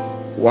 cities.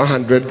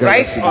 100.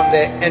 Right on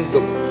the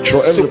envelope.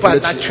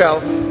 Supernatural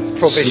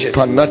provision.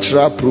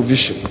 Supernatural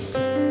provision.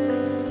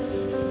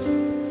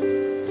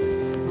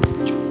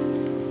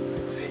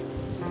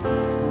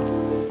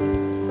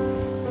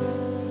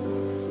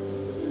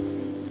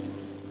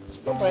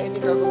 It's not by any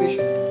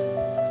calculation.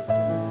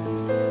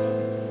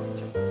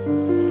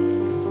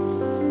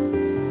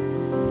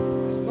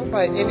 It's not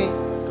by any.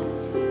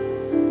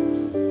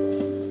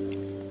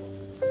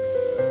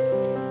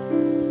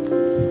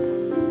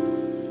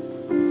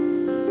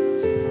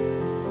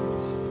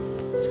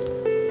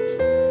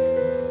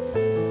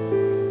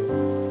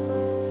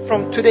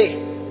 From today,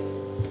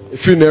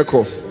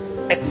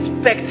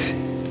 expect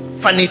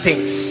funny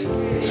things.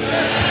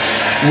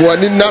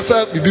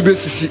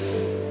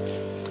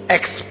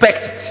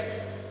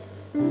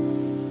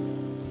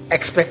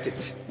 Expect it.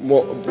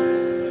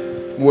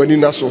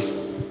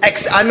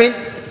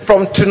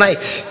 From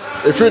tonight.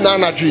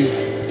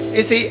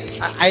 You see,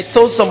 I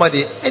told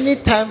somebody,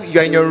 anytime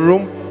you're in your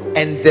room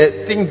and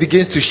the thing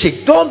begins to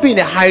shake, don't be in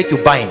a hurry to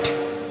bind.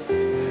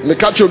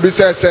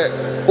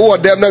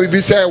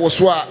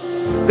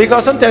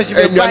 Because sometimes you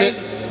may find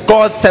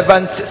God's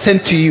servants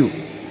sent to you.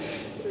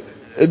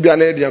 Don't be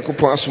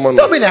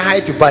in a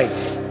hurry to bind.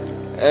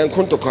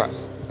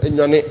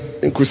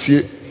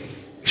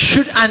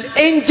 Should an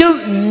angel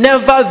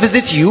never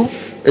visit you?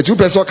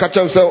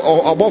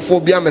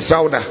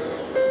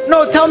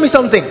 No, tell me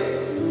something.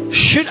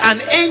 Should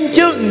an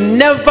angel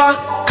never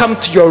come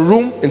to your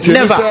room?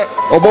 Never.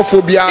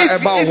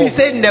 If you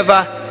say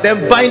never,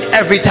 then bind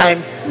every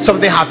time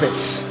something happens,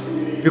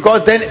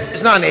 because then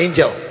it's not an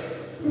angel.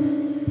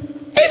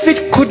 If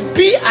it could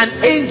be an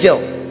angel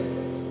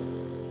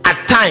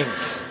at times,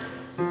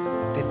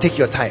 then take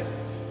your time.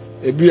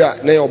 Gauge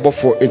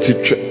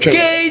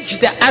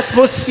the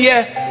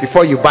atmosphere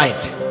before you bind.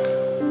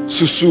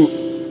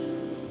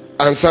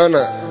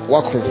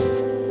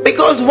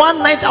 Because one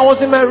night I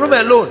was in my room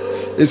alone,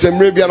 and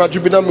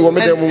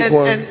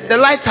the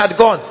lights had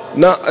gone.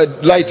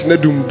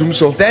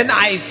 Then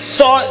I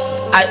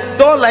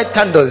don't light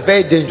candles,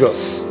 very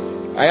dangerous.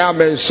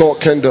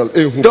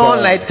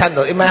 Don't light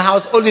candle. In my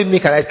house, only me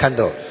can light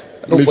candle.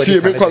 Nobody.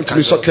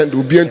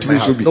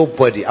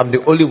 I'm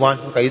the only one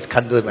who can use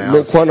candle in my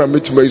house. The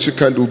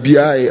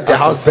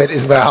house bed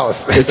is my house.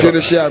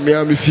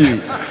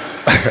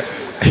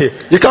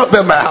 You can't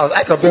burn my house.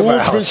 I can burn my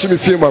house.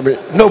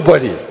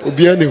 Nobody.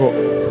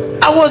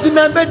 I was in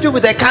my bedroom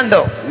with a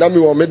candle, and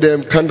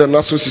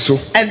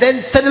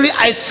then suddenly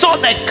I saw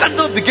that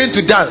candle begin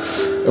to dance.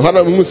 And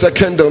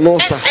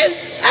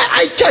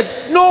I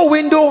checked, no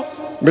window,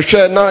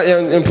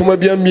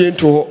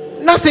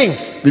 nothing,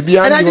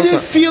 and I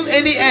didn't feel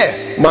any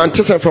air.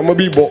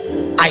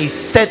 I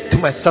said to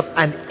myself,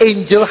 an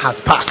angel has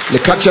passed. An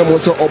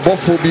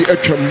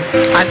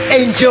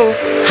angel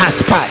has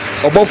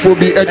passed. And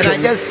I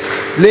just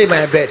lay in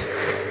my bed.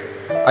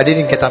 I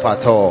didn't get up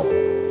at all.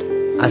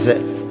 I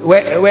said,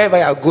 wherever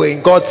you are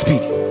going,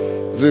 Godspeed,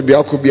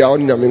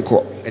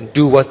 and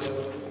do what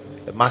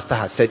the master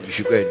has said you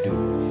should go and do.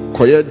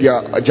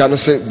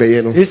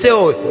 He said,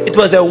 oh, it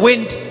was a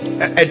wind.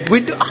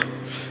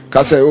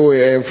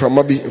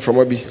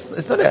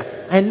 It's not there.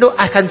 I know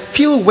I can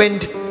feel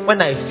wind when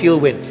I feel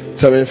wind.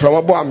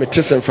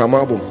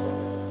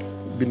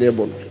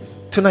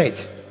 Tonight,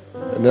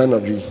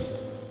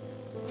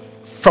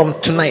 from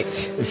tonight,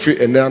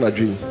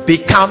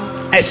 become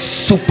a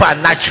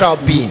supernatural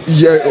being.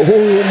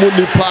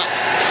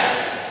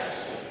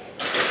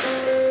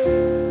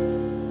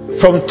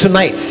 From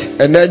tonight,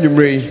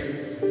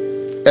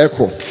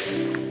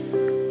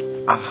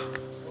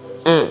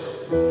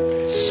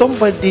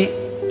 somebody.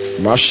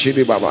 No.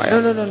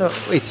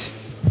 Wait.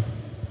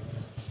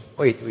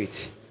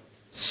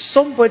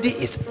 Somebody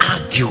is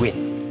arguing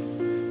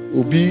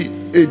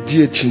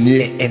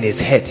in his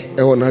head.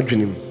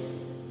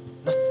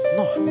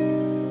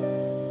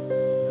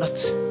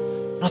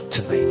 Not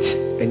tonight.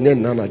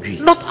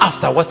 Not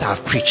after what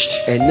I've preached.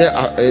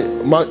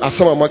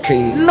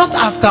 Not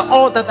after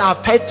all that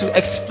I've tried to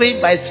explain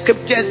by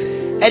scriptures,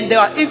 and there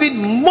are even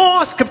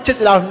more scriptures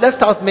that I've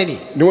left out many.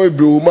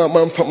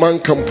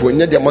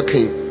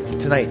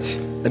 Tonight.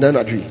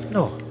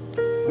 No.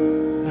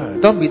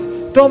 Don't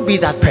be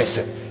that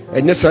person.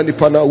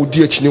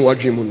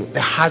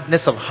 The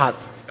hardness of heart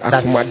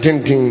that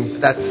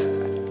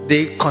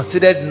they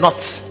considered not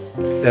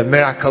the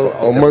miracle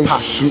of the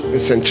past.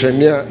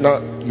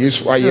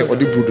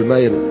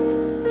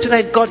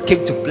 Tonight God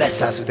came to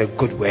bless us with a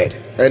good word.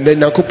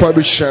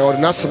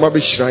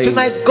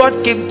 Tonight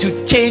God came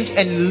to change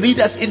and lead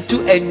us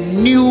into a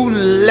new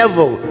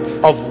level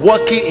of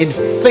walking in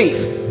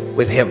faith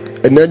with Him.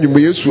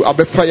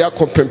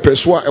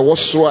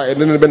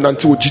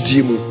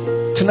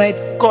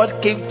 Tonight God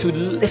came to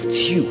lift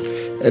you.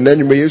 You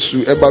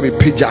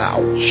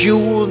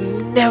will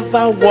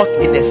never walk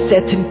in a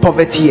certain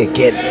poverty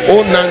again.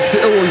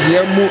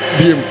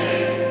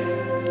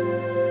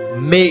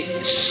 May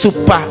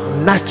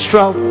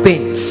supernatural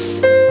things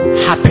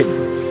happen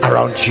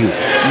around you.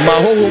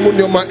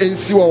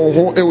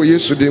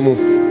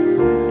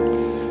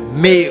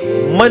 May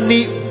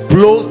money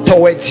blow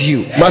towards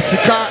you.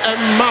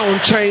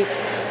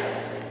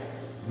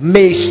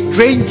 May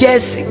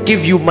strangers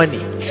give you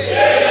money.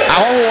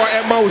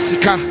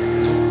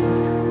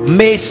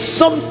 May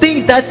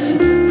something that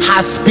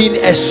has been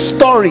a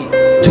story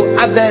to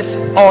others,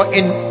 or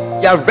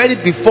you have read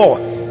it before,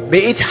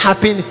 may it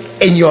happen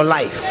in your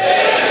life.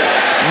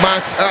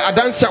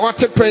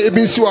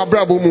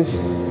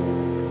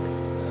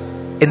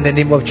 In the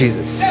name of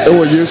Jesus.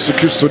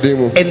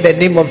 In the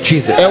name of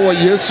Jesus.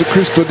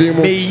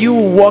 May you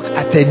walk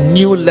at a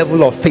new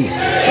level of faith.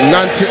 A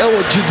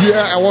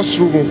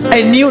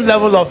new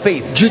level of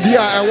faith.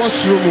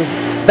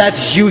 That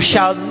you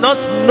shall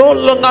no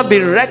longer be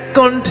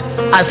reckoned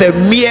as a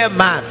mere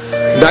man,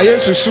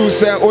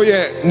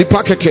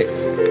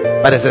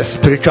 but as a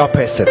spiritual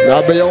person.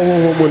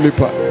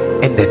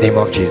 In the name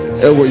of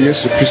Jesus.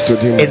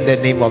 In the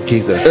name of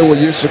Jesus.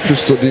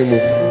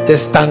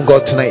 Just thank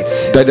God tonight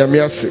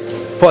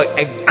for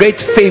a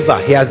great favor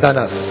He has done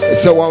us.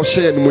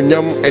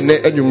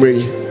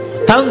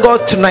 Thank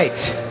God tonight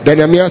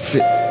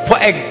for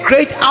a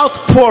great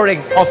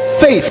outpouring of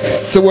faith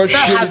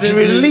that has been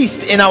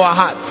released in our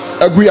hearts.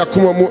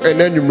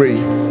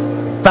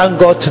 Thank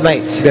God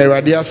tonight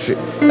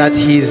that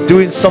He is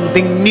doing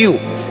something new,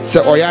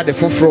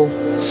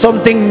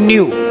 something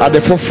new.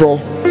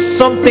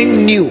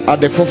 Something new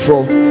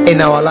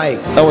in our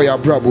lives.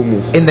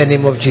 In the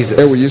name of Jesus.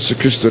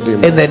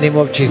 In the name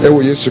of Jesus.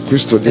 Let's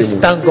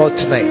thank God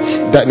tonight.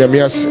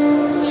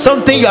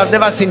 Something you have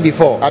never seen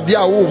before.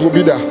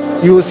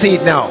 You will see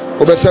it now.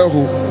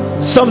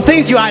 Some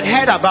things you had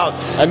heard about,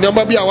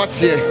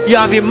 you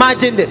have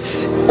imagined it.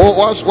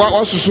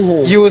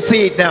 You will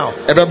see it now.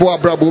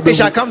 It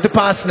shall come to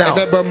pass now.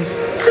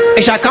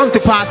 It shall come to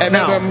pass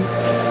now.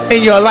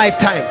 In your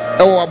lifetime,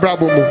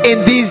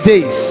 in these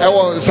days, it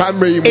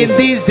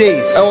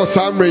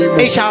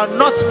shall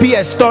not be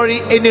a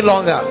story any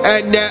longer.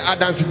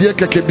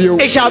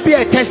 It shall be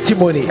a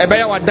testimony.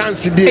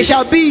 It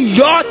shall be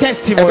your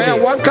testimony.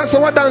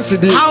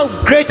 How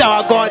great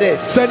our God is.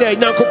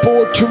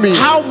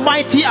 How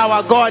mighty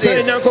our God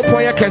is.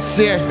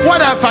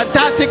 What a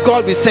fantastic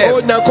God we serve.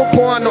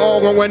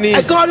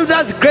 A God who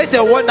does great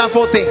and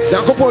wonderful things.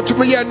 No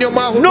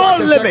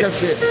limits.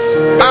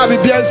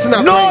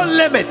 No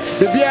limits.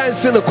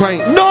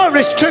 No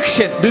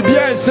restriction.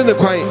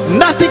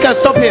 Nothing can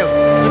stop him.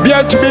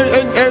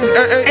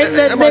 In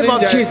the name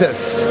of Jesus.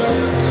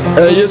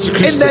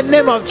 In the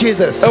name of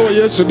Jesus.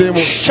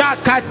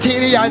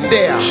 Shakatiri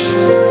yandea.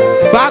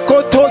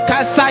 Bakoto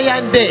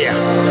kasayandea.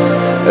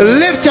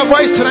 Lift your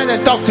voice tonight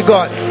and talk to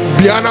God.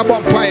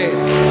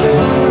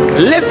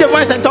 Lift your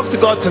voice and talk to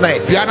God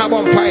tonight.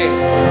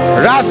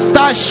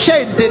 Rasta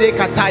shendere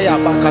kataya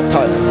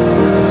bakataya.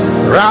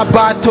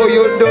 Rabato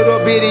yondoro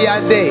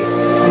biriyande.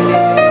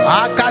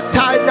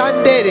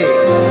 Akatanandere.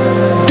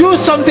 Do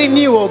something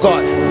new, oh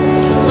God.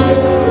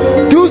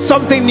 Do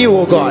something new,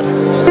 oh God.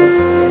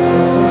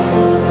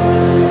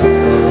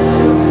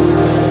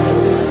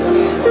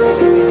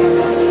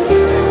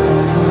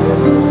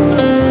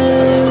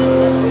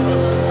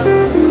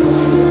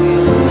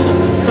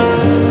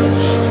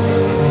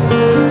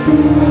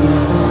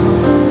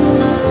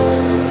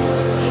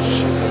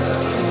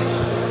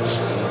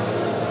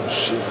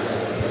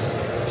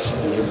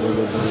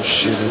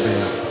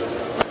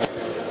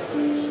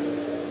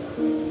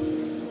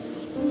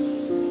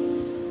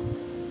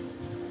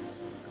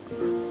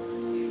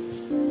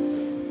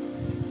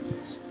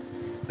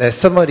 There's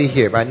somebody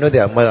here, but I know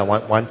there are more than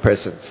one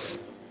persons.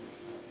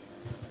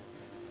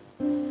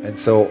 And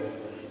so,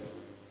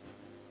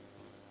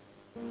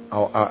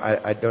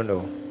 I don't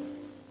know.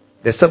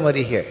 There's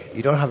somebody here.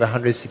 You don't have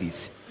 100 cities,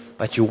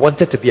 but you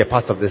wanted to be a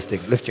part of this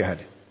thing. Lift your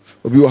hand.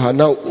 You don't have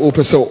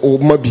 100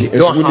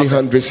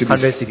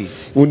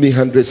 cities. Only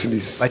 100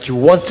 cities. But you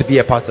want to be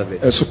a part of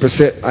it. I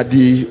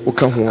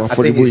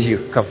think it's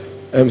you. Come.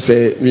 I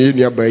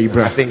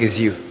think it's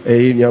you.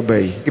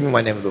 Give me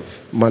one envelope.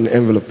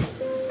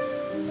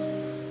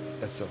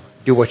 That's all.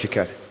 Do what you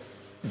can.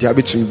 Yeah.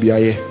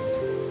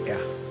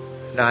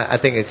 No, I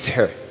think it's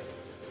her.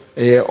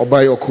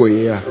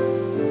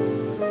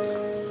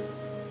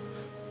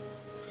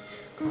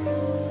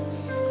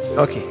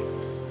 Okay.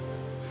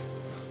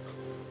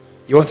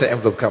 You want an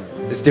envelope? Come.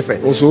 It's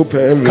different. Also open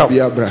envelope. Come.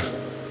 You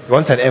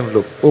want an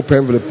envelope? Open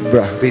envelope,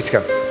 bra. Please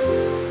come.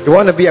 You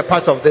want to be a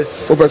part of this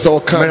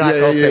miracle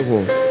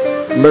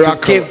thing.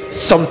 To give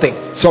something.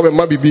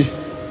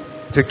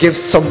 To give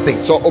something.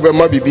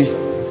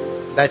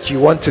 That you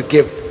want to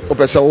give.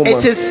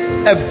 It is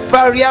a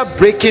barrier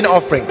breaking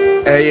offering.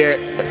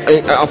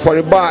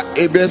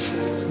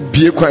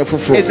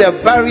 It's a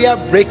barrier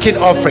breaking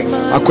offering.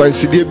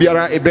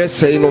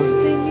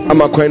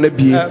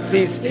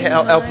 Please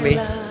help me.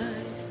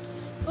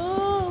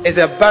 It's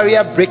a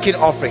barrier breaking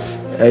offering.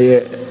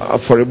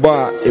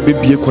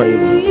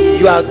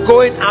 You are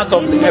going out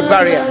of a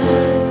barrier.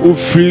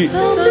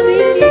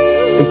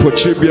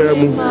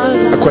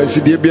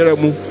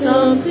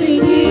 Something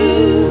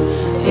new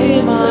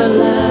in my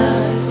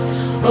life.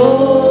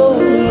 Oh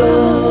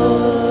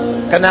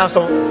Lord. Can I have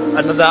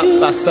another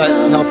pastor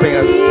helping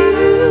us?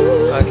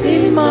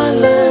 Okay. In my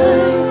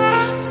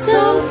life.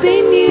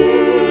 Something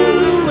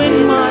new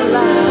in my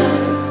life.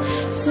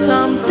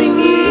 Something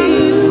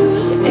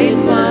new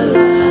in my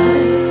life.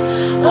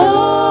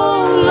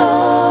 Oh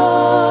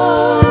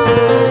Lord,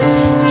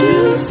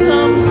 do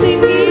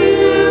something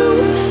new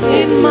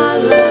in my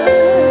life.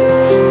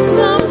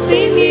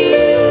 Something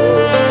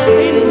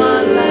new in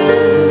my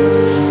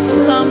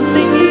life.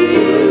 Something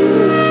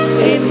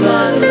new in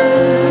my life.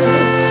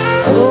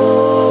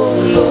 Oh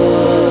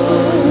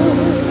Lord,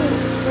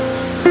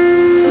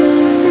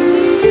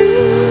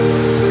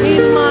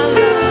 in my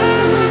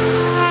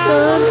life.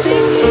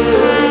 Something new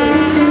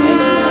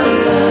in my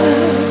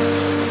life.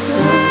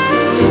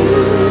 Something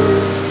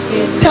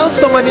new. Tell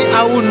somebody,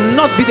 I will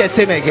not be the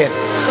same again.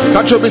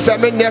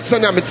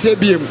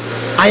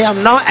 I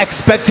am now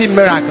expecting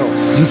miracles.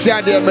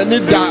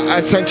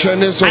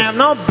 I am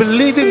now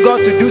believing God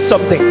to do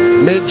something.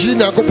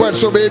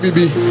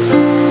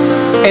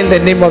 In the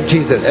name of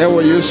Jesus.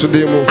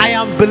 I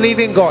am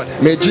believing God.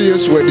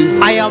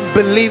 I am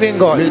believing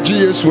God.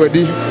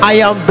 I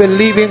am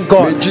believing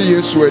God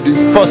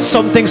for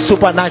something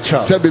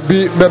supernatural.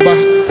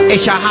 It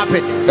shall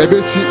happen.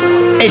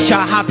 It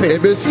shall happen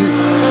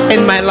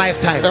in my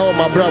lifetime.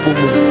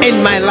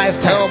 In my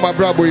lifetime.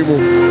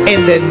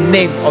 In the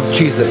name of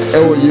Jesus.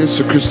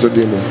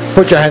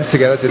 Put your hands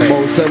together today.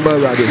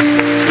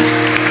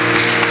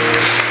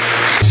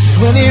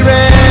 When he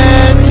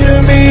ran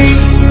to me,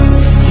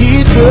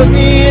 he took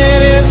me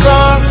in his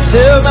arms,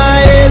 held my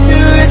head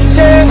to his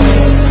chest,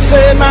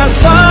 said, "My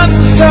son,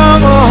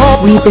 come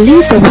home." We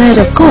believe the word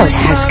of God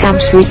has come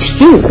through to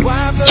you.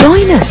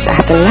 Join us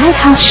at the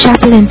Lighthouse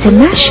Chapel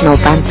International,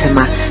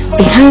 Bantama,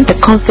 behind the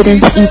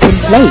Confidence Eden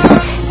Place.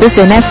 This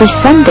is every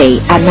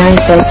Sunday at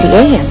 9:30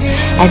 a.m.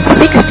 and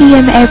 6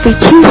 p.m. every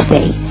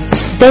Tuesday.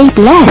 Stay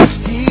blessed.